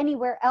go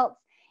anywhere else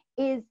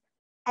is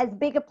as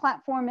big a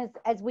platform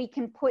as we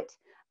can put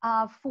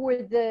for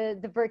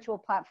the virtual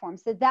platform.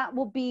 So that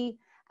will be,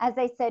 as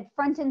I said,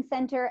 front and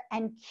center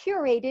and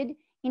curated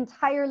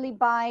entirely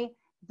by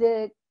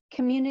the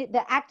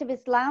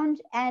Activist Lounge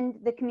and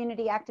the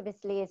Community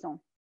Activist Liaison.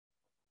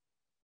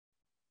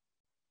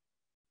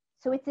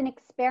 So it's an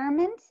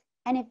experiment,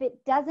 and if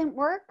it doesn't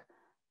work,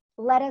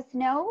 let us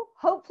know.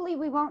 Hopefully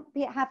we won't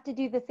have to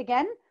do this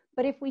again,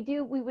 but if we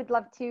do, we would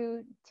love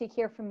to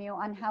hear from you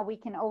on how we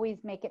can always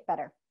make it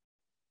better.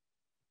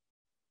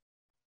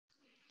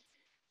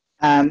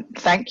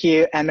 Thank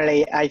you,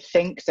 Emily. I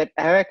think that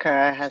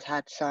Erika has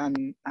had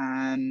some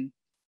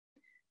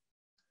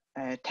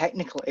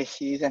technical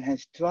issues and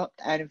has dropped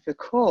out of the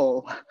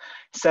call.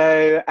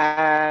 So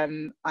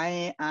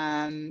I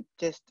am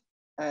just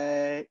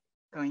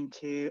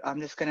I'm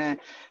just going to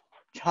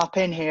hop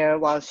in here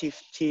while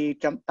she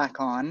jumped back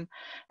on.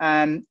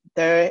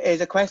 There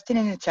is a question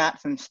in the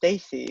chat from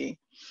Stacy,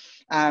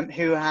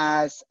 who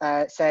has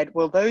said,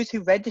 will those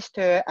who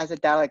register as a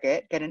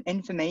delegate get an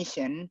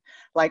information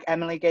like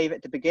Emily gave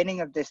at the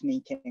beginning of this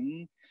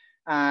meeting,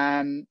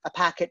 a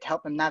packet to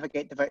help them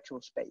navigate the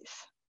virtual space?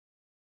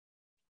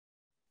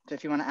 So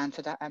if you want to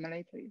answer that,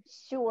 Emily,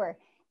 please. Sure.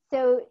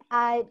 So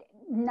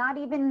not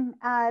even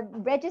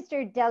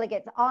registered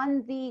delegates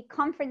on the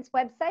conference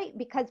website,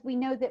 because we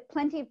know that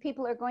plenty of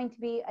people are going to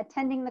be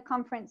attending the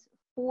conference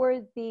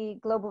for the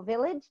Global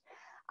Village.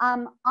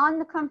 On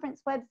the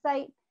conference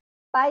website,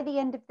 by the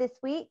end of this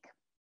week,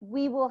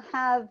 we will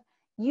have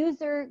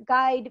user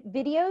guide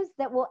videos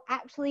that will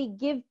actually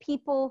give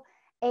people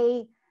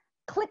a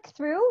click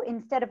through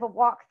instead of a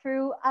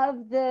walkthrough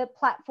of the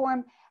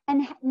platform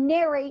and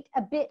narrate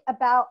a bit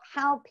about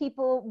how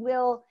people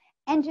will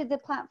enter the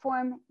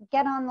platform,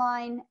 get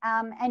online,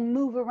 and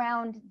move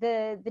around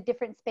the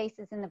different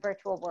spaces in the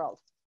virtual world.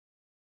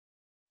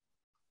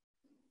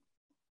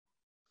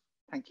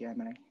 Thank you,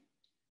 Emily.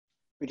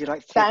 Would you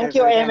like to take Thank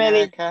you, over again, Emily.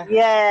 Erika?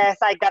 Yes,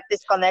 I got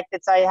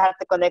disconnected, so I had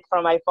to connect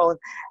from my phone.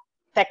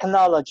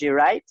 Technology,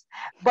 right?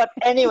 But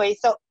anyway,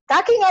 so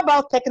talking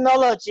about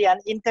technology and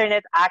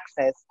internet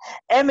access,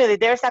 Emily,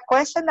 there's a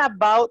question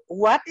about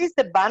what is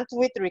the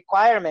bandwidth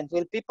requirement?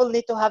 Will people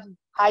need to have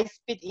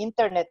high-speed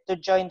internet to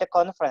join the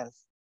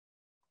conference?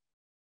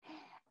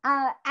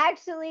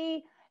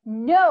 Actually,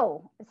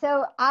 no.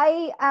 So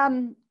I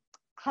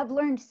have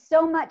learned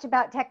so much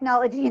about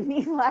technology in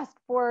these last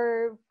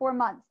four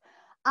months.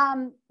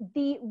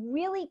 The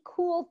really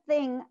cool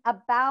thing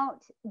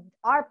about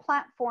our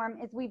platform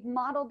is we've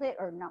modeled it,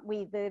 or not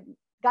we, the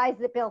guys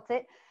that built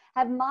it,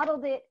 have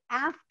modeled it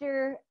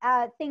after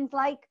things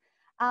like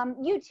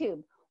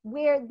YouTube,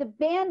 where the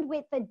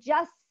bandwidth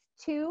adjusts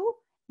to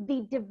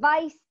the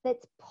device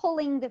that's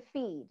pulling the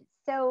feed.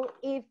 So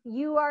if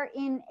you are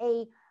in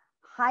a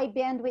high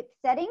bandwidth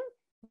setting,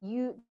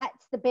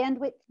 that's the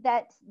bandwidth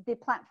that the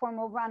platform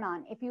will run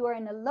on. If you are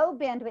in a low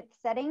bandwidth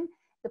setting,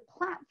 the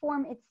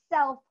platform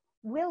itself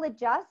will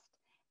adjust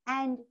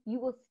and you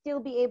will still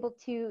be able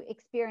to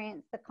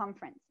experience the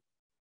conference.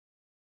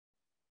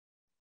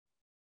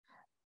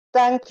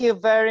 Thank you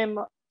very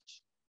much.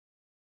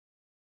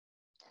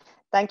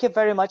 Thank you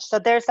very much. So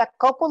there's a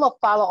couple of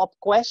follow-up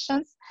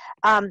questions.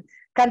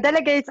 Can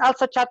delegates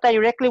also chat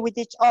directly with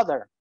each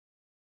other?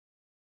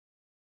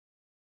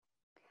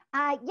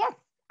 Yes,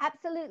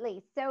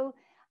 absolutely. So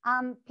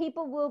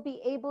people will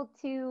be able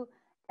to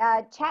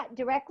chat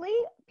directly.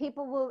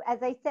 People will,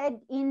 as I said,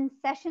 in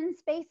session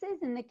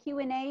spaces, in the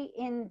Q&A,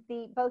 in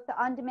both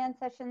the on-demand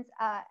sessions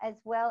as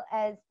well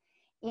as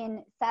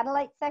in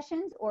satellite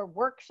sessions or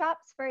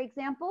workshops, for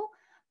example,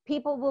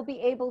 people will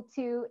be able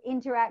to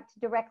interact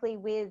directly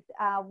with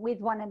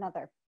one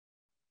another.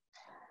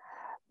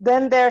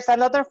 Then there's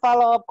another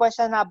follow-up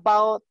question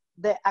about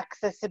the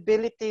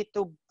accessibility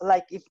to,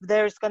 like, if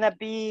there's going to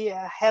be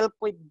help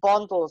with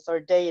bundles or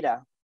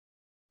data.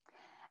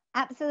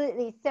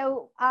 Absolutely.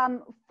 So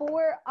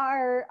for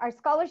our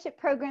scholarship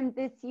program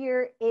this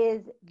year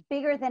is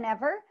bigger than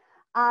ever.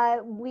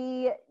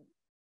 We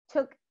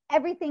took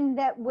everything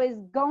that was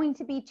going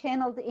to be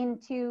channeled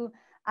into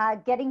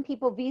getting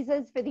people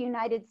visas for the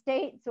United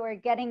States or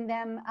getting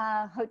them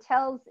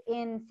hotels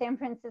in San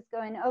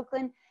Francisco and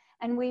Oakland,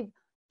 and we've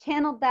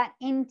channeled that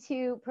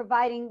into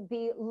providing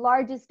the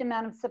largest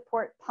amount of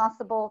support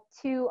possible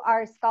to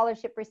our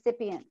scholarship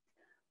recipients.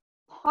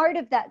 Part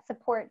of that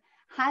support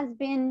has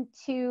been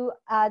to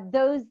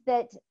those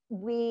that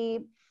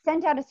we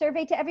sent out a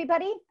survey to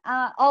everybody,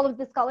 all of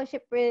the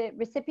scholarship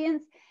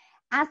recipients,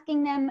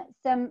 asking them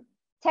some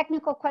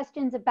technical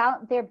questions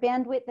about their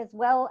bandwidth, as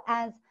well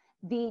as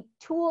the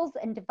tools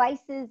and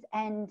devices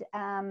and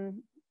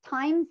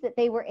times that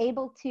they were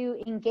able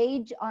to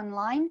engage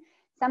online.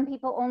 Some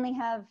people only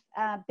have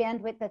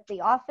bandwidth at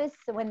the office,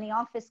 so when the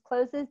office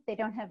closes, they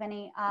don't have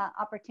any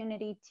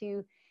opportunity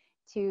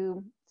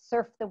to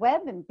surf the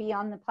web and be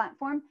on the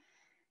platform.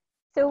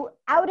 So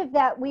out of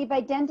that, we've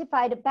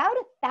identified about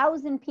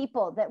 1,000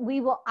 people that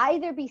we will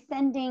either be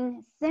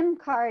sending SIM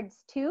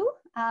cards to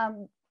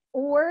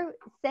or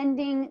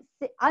sending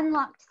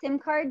unlocked SIM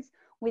cards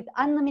with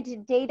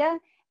unlimited data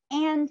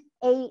and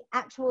a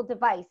actual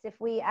device. If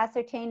we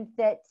ascertained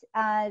that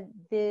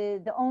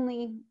the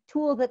only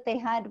tool that they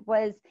had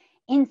was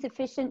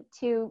insufficient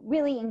to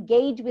really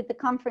engage with the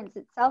conference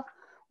itself,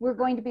 we're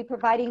going to be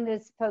providing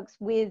those folks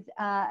with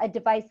a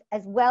device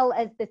as well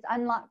as this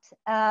unlocked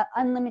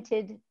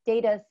unlimited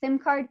data SIM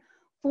card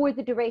for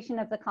the duration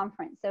of the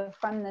conference. So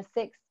from the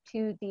 6th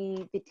to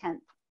the 10th.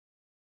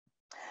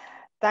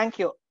 Thank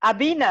you.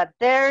 Abhina,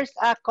 there's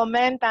a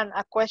comment and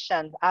a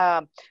question.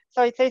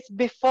 So it says,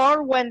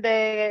 before, when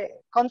the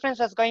conference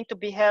was going to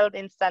be held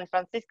in San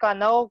Francisco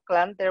and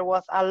Oakland, there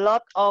was a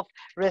lot of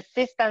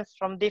resistance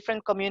from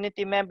different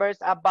community members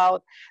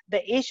about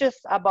the issues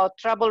about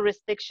travel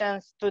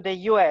restrictions to the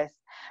US.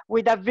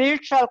 With a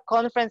virtual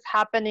conference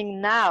happening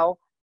now,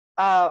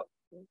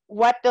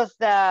 what does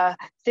the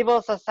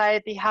civil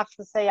society have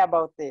to say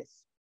about this?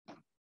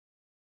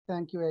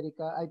 Thank you,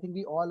 Erika. I think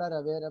we all are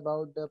aware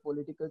about the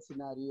political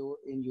scenario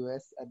in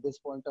US at this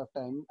point of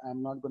time.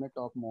 I'm not going to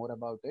talk more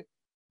about it.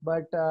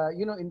 But,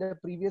 you know, in the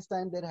previous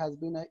time, there has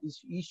been an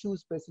issue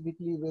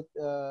specifically with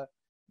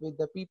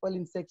the people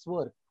in sex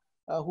work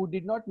who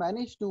did not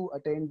manage to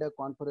attend the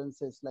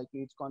conferences like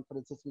AIDS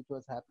conferences, which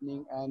was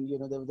happening. And, you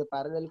know, there was a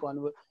parallel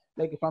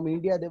like from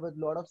India, there was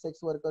a lot of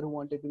sex workers who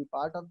wanted to be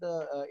part of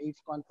the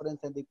AIDS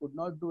conference and they could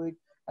not do it.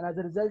 And as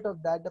a result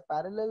of that, the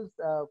parallel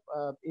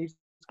AIDS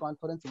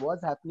conference was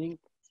happening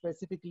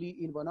specifically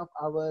in one of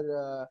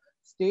our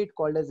state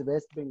called as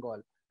West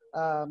Bengal.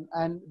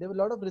 And there were a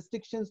lot of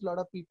restrictions. A lot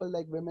of people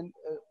like women,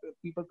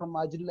 people from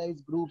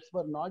marginalized groups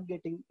were not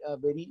getting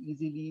very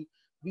easily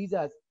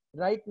visas.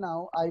 Right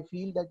now, I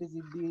feel that is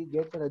if they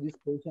get the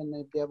registration,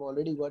 if they have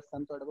already got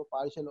some sort of a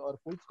partial or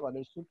full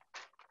scholarship,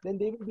 then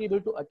they will be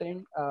able to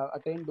attend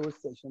those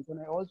sessions.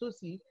 And I also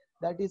see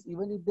that is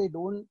even if they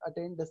don't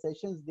attend the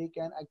sessions, they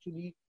can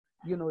actually,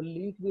 you know,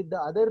 link with the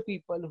other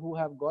people who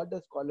have got the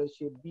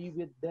scholarship, be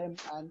with them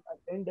and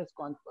attend this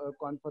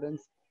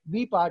conference,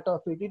 be part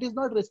of it. It is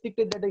not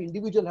restricted that the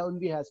individual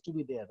only has to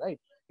be there, right?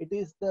 It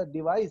is the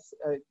device.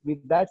 With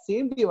that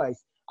same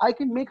device, I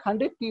can make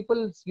 100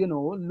 people, you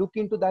know, look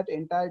into that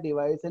entire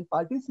device and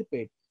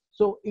participate.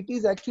 So it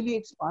is actually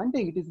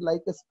expanding. It is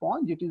like a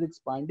sponge. It is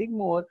expanding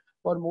more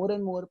for more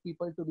and more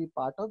people to be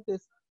part of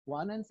this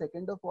one. And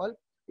second of all,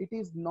 it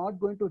is not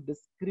going to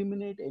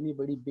discriminate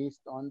anybody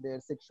based on their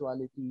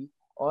sexuality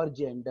or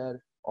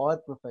gender or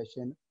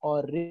profession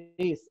or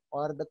race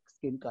or the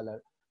skin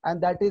color.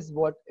 And that is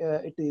what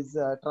it is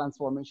a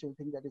transformation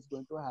thing that is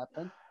going to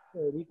happen. So,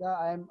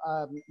 Erika,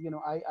 you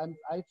know,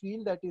 I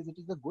feel that it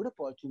is a good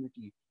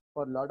opportunity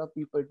for a lot of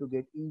people to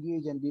get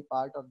engaged and be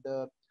part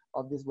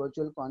of these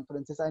virtual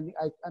conferences.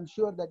 I'm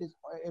sure that is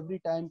every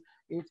time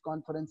AIDS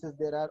conferences,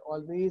 there are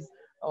always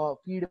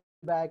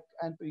feedback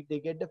and they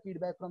get the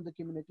feedback from the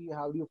community.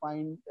 How do you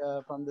find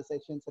from the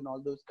sessions and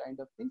all those kind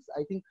of things?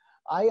 I think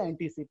I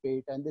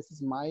anticipate, and this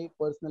is my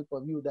personal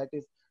purview, that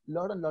is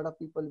lot of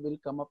people will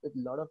come up with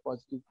a lot of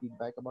positive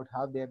feedback about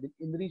how they have been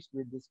enriched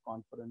with these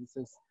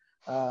conferences.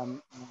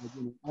 And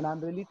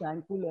I'm really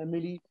thankful,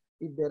 Emily,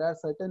 if there are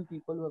certain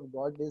people who have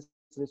got these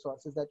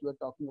resources that you are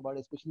talking about,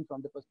 especially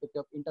from the perspective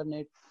of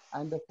internet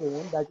and the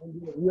phone, that will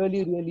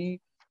be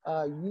really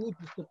huge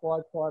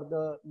support for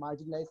the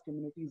marginalized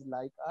communities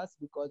like us,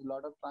 because a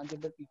lot of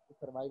transgender people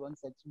survive on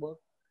sex work.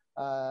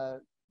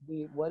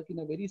 They work in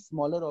a very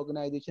smaller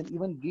organization.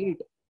 Even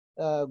GATE,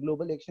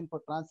 Global Action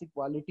for Trans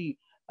Equality,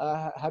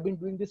 have been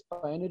doing this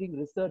pioneering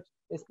research,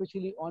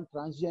 especially on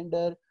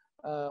transgender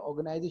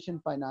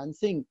organization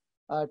financing,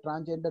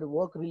 transgender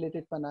work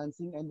related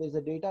financing. And there's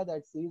a data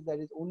that says that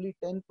is only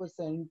 10%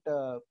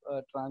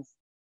 trans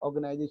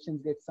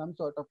organizations get some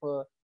sort of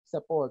a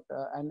support,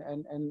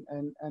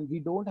 and we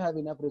don't have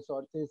enough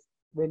resources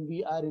when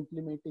we are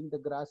implementing the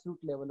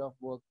grassroots level of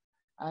work.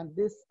 And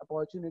this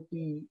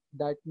opportunity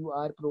that you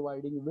are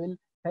providing will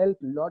help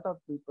a lot of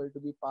people to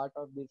be part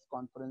of this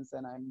conference,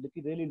 and I'm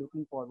really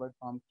looking forward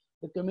from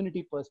the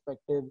community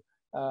perspective.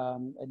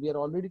 And we are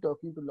already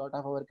talking to a lot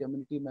of our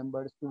community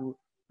members to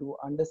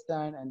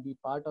understand and be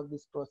part of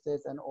this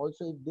process. And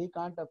also, if they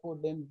can't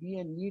afford, then be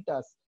and meet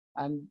us,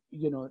 and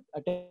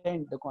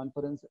attend the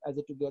conference as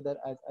a together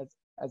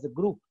as a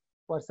group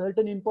for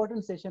certain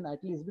important session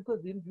at least, because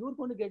then you're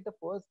going to get the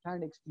first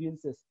hand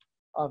experiences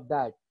of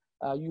that.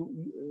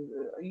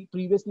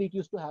 Previously it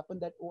used to happen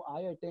that, oh,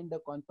 I attend a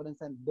conference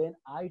and then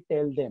I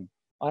tell them,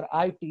 or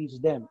I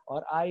teach them,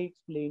 or I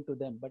explain to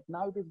them. But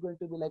now it is going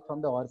to be like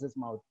from the horse's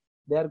mouth.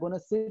 They are going to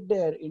sit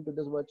there into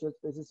this virtual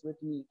spaces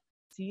with me,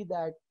 see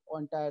that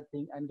entire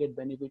thing, and get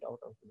benefit out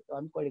of it. So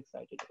I'm quite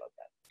excited about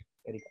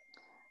that. Erika.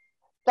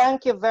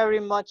 Thank you very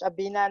much,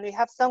 Abhina. And we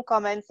have some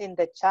comments in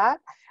the chat.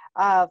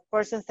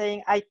 Person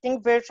saying, I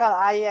think virtual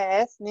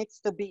IAS needs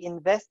to be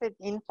invested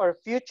in for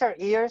future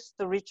years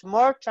to reach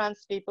more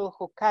trans people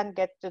who can't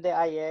get to the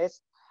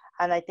IAS.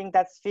 And I think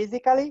that's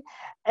physically.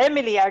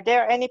 Emily, are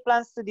there any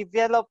plans to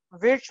develop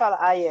virtual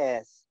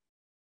IAS?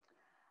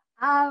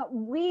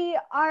 We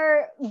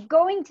are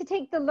going to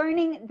take the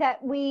learning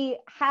that we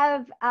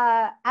have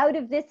out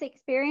of this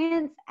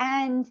experience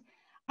and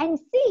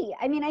see.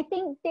 I mean, I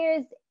think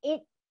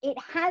it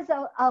has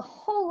a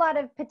whole lot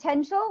of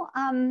potential,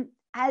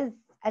 as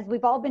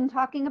we've all been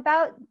talking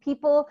about.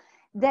 People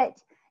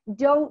that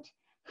don't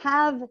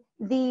have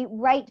the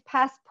right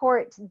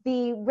passport,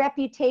 the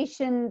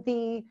reputation,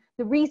 the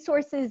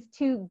resources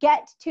to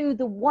get to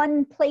the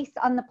one place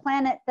on the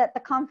planet that the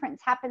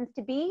conference happens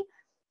to be,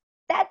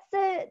 that's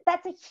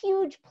a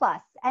huge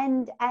plus.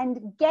 And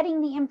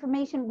getting the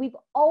information, we've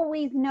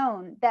always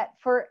known that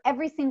for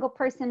every single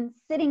person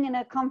sitting in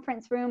a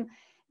conference room,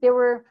 there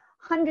were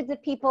hundreds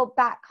of people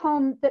back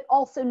home that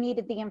also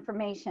needed the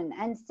information.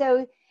 And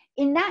so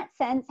in that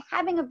sense,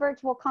 having a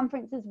virtual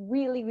conference is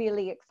really,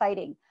 really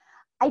exciting.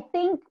 I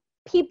think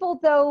people,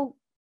 though,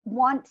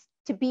 want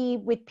to be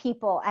with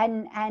people.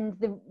 And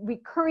the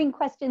recurring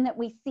question that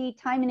we see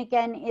time and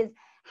again is,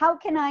 how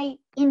can I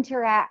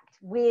interact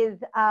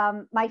with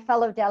my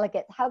fellow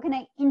delegates? How can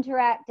I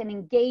interact and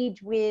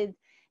engage with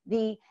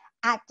the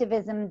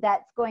activism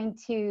that's going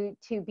to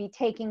be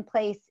taking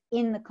place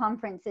in the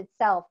conference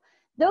itself?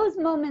 Those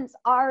moments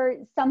are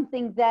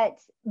something that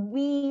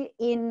we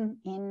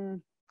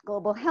in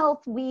global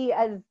health, we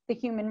as the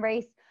human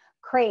race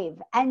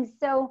crave. And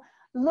so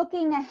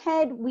looking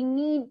ahead, we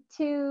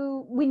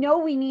know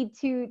we need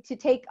to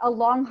take a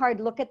long, hard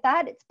look at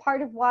that. It's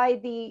part of why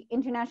the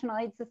International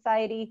AIDS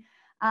Society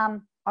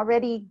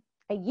already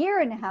a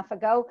year and a half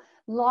ago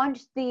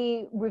launched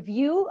the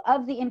review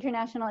of the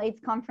International AIDS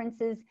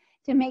Conferences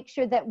to make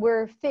sure that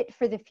we're fit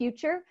for the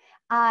future.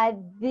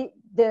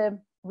 The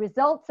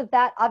results of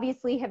that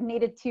obviously have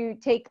needed to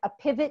take a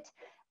pivot,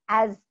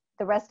 as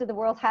the rest of the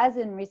world has,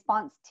 in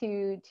response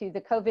to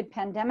the COVID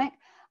pandemic.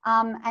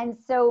 And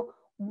so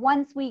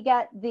once we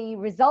get the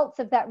results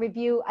of that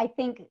review, I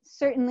think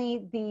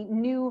certainly the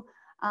new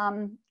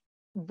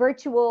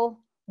virtual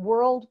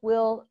world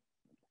will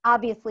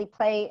obviously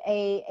play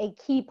a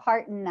key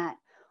part in that.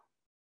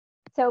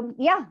 So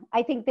yeah,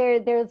 I think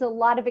there's a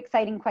lot of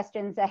exciting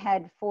questions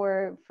ahead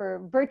for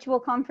virtual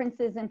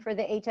conferences and for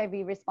the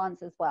HIV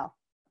response as well.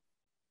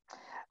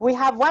 We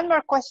have one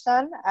more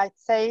question. It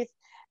says,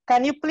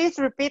 can you please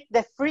repeat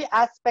the free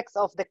aspects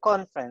of the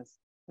conference?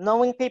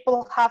 Knowing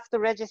people have to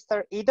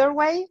register either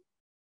way?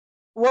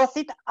 Was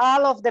it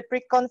all of the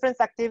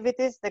pre-conference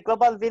activities, the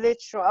Global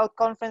Village throughout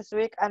conference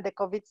week, and the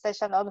COVID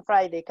session on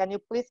Friday? Can you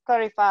please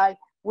clarify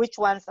which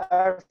ones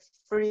are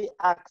free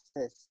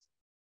access?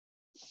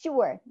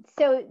 Sure.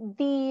 So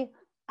the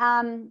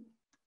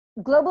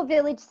Global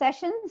Village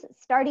sessions,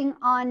 starting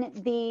on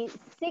the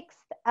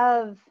 6th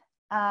of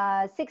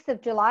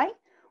July,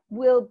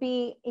 will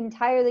be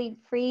entirely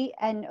free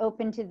and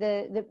open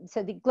to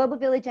so the Global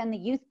Village and the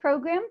youth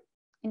program,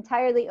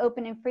 entirely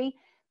open and free.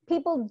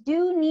 People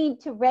do need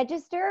to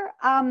register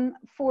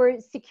for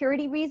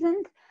security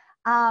reasons.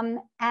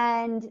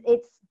 And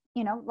it's,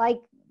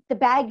 like the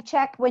bag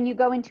check when you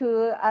go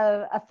into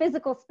a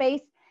physical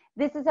space.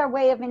 This is our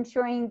way of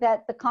ensuring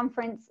that the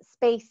conference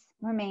space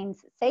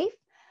remains safe.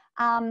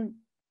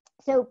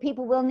 So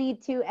people will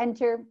need to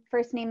enter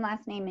first name,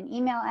 last name, and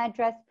email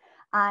address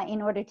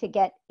in order to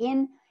get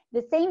in.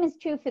 The same is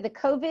true for the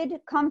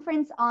COVID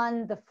conference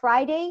on the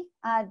Friday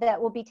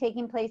that will be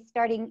taking place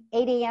starting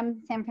 8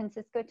 a.m. San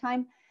Francisco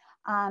time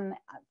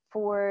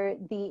for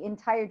the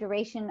entire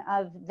duration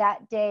of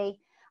that day.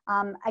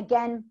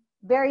 Again,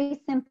 very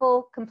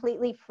simple,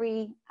 completely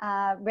free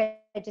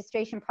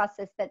registration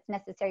process that's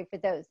necessary for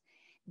those.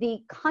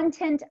 The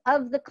content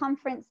of the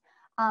conference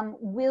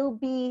will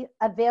be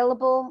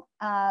available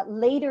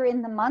later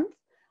in the month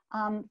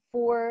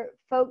for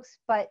folks,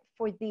 but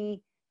for the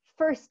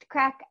first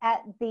crack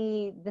at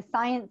the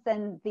science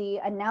and the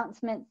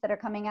announcements that are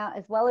coming out,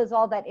 as well as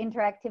all that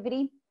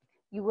interactivity,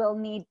 you will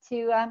need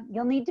to,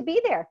 you'll need to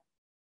be there.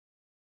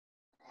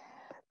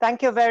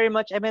 Thank you very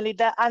much, Emily.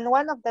 And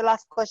one of the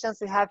last questions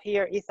we have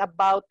here is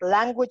about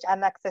language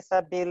and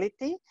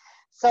accessibility.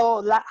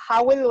 So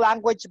how will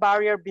language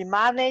barrier be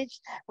managed?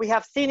 We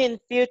have seen in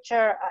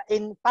future,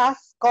 in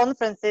past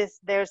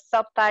conferences, there's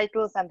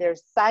subtitles and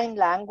there's sign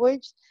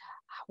language.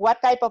 What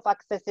type of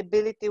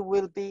accessibility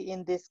will be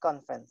in this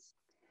conference?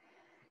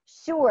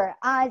 Sure.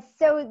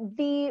 So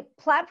the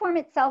platform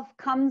itself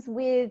comes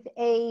with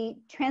a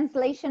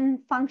translation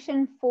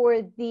function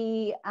for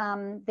the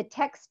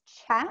text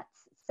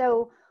chats.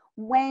 So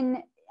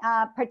when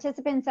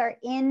participants are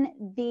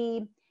in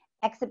the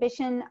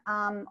exhibition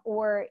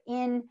or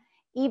in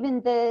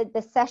even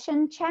the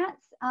session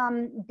chats,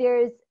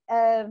 there's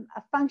a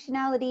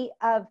functionality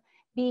of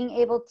being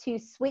able to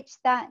switch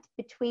that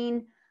between,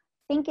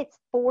 I think it's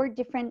four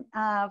different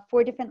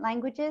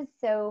languages.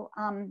 So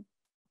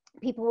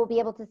people will be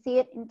able to see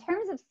it. In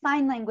terms of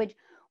sign language,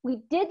 we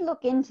did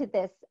look into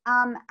this,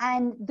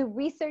 and the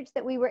research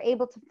that we were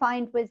able to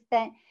find was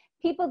that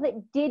people that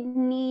did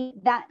need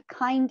that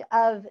kind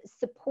of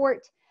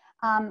support,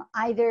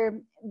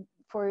 either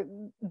for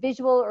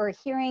visual or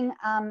hearing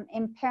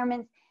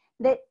impairments,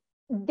 that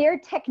their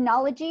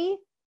technology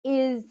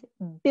is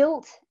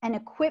built and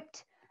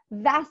equipped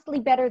vastly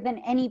better than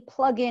any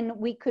plugin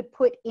we could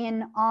put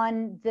in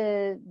on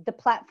the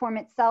platform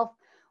itself,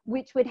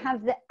 which would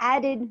have the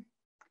added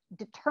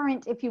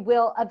deterrent, if you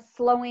will, of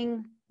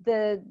slowing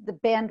the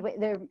bandwidth.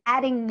 They're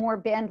adding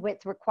more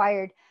bandwidth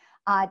required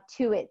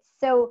to it.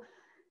 So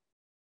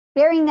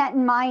bearing that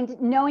in mind,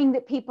 knowing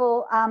that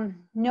people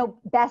know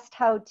best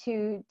how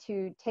to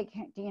take,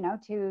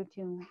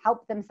 to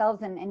help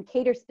themselves and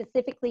cater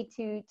specifically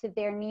to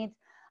their needs,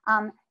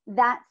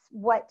 that's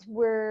what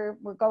we're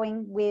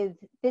going with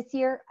this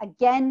year.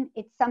 Again,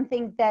 it's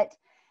something that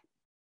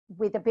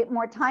with a bit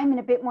more time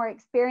and a bit more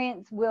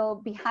experience, we'll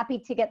be happy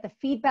to get the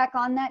feedback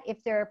on that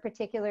if there are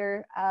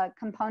particular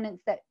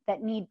components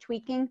that need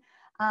tweaking.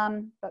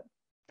 But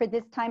for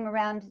this time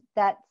around,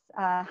 that's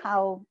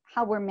how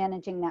we're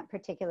managing that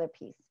particular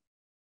piece.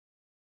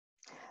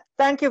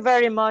 Thank you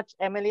very much,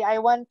 Emily. I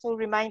want to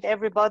remind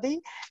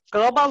everybody,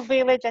 Global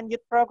Village and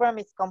Youth Program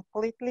is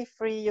completely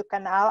free. You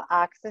can all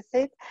access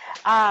it.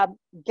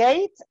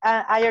 GATE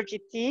and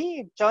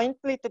IRGT,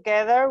 jointly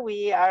together,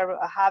 we are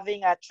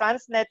having a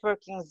trans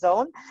networking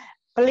zone.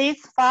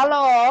 Please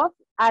follow us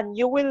and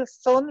you will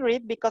soon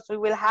read, because we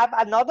will have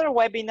another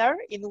webinar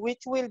in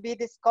which we'll be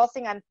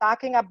discussing and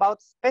talking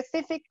about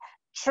specific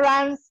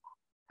trans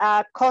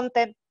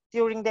content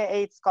during the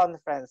AIDS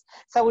conference.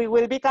 So we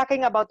will be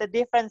talking about the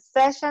different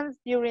sessions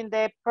during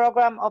the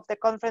program of the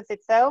conference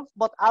itself,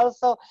 but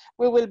also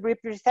we will be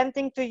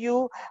presenting to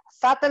you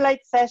satellite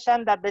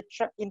session that the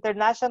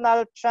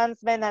International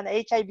Trans Men and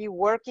HIV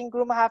Working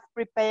Group have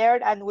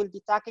prepared, and we'll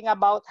be talking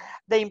about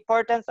the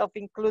importance of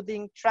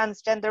including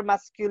transgender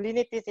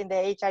masculinities in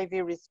the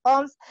HIV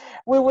response.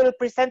 We will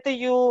present to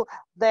you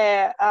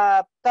the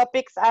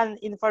topics and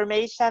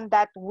information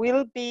that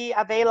will be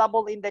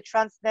available in the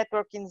Trans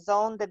Networking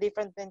Zone, the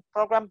different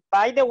program.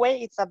 By the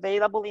way, it's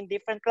available in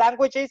different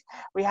languages.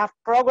 We have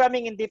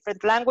programming in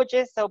different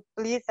languages, so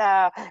please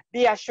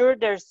be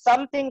assured there's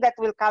something that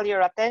will call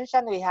your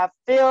attention. We have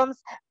films,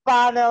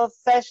 panels,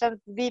 sessions,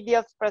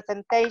 videos,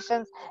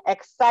 presentations,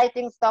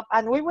 exciting stuff,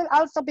 and we will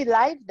also be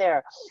live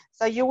there.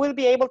 So you will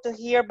be able to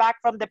hear back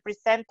from the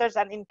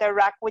presenters and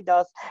interact with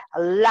us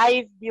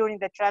live during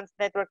the Trans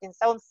Networking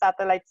Zone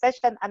satellite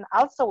session, and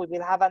also we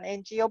will have an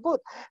NGO booth.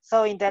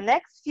 So in the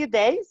next few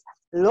days,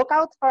 look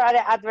out for our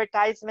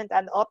advertisement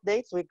and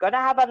updates. We're gonna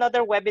have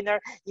another webinar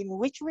in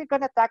which we're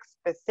gonna talk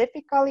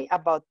specifically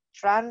about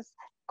trans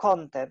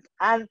content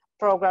and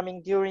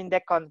programming during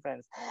the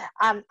conference.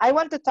 I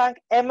want to thank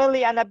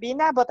Emily and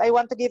Abhina, but I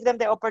want to give them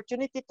the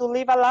opportunity to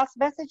leave a last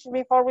message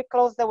before we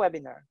close the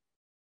webinar.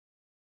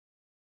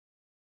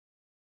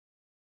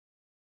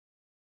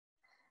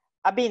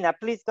 Abhina,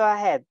 please go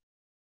ahead.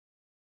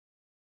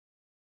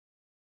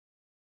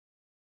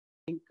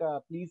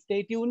 Please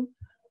stay tuned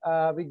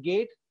with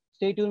GATE,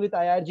 stay tuned with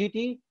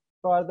IRGT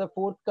for the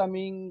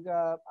forthcoming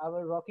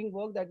our rocking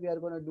work that we are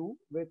going to do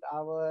with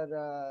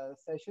our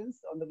sessions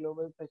on the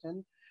global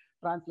session.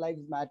 Trans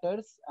Lives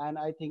Matters, and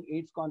I think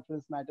AIDS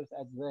Conference matters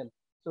as well.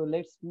 So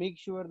let's make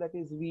sure that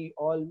is we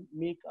all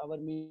make our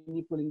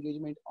meaningful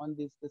engagement on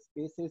this, the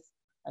spaces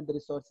and the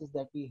resources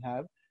that we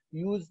have.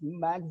 use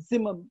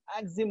maximum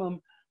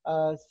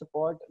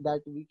support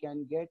that we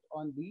can get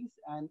on these,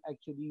 and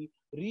actually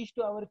reach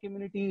to our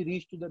community,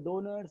 reach to the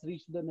donors,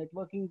 reach to the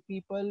networking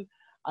people,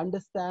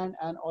 understand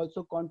and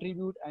also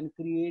contribute and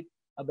create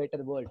a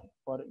better world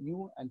for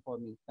you and for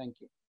me. Thank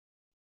you.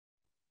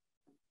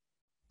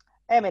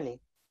 Emily.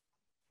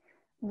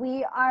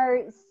 We are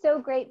so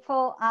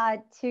grateful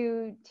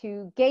to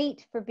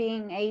GATE for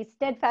being a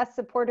steadfast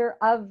supporter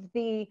of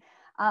the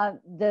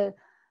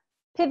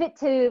pivot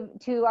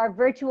to our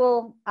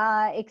virtual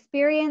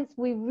experience.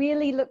 We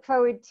really look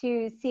forward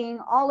to seeing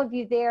all of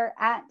you there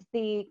at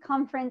the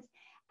conference,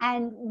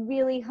 and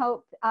really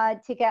hope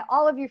to get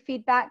all of your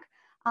feedback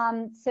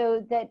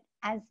so that,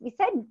 as we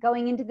said,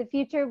 going into the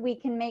future, we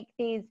can make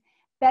these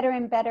better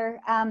and better.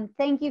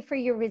 Thank you for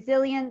your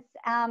resilience,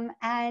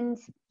 and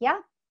yeah,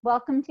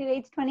 welcome to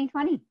AIDS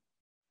 2020.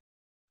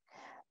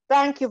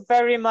 Thank you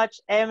very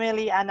much,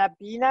 Emily and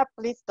Abhina.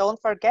 Please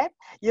don't forget,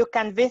 you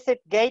can visit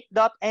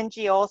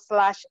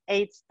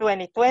GATE.ngo/AIDS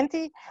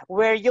 2020,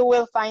 where you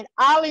will find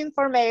all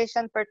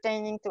information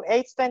pertaining to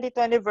AIDS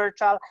 2020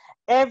 virtual,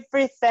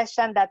 every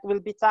session that will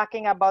be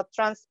talking about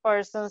trans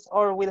persons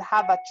or will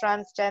have a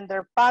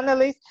transgender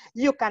panelist.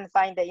 You can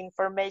find the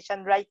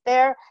information right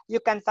there.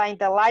 You can find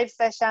the live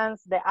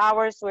sessions, the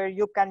hours where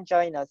you can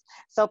join us.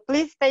 So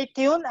please stay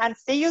tuned and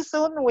see you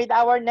soon with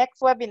our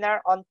next webinar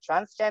on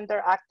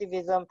transgender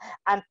activism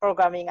and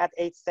programming at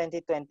AIDS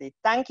 2020.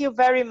 Thank you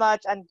very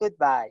much and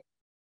goodbye.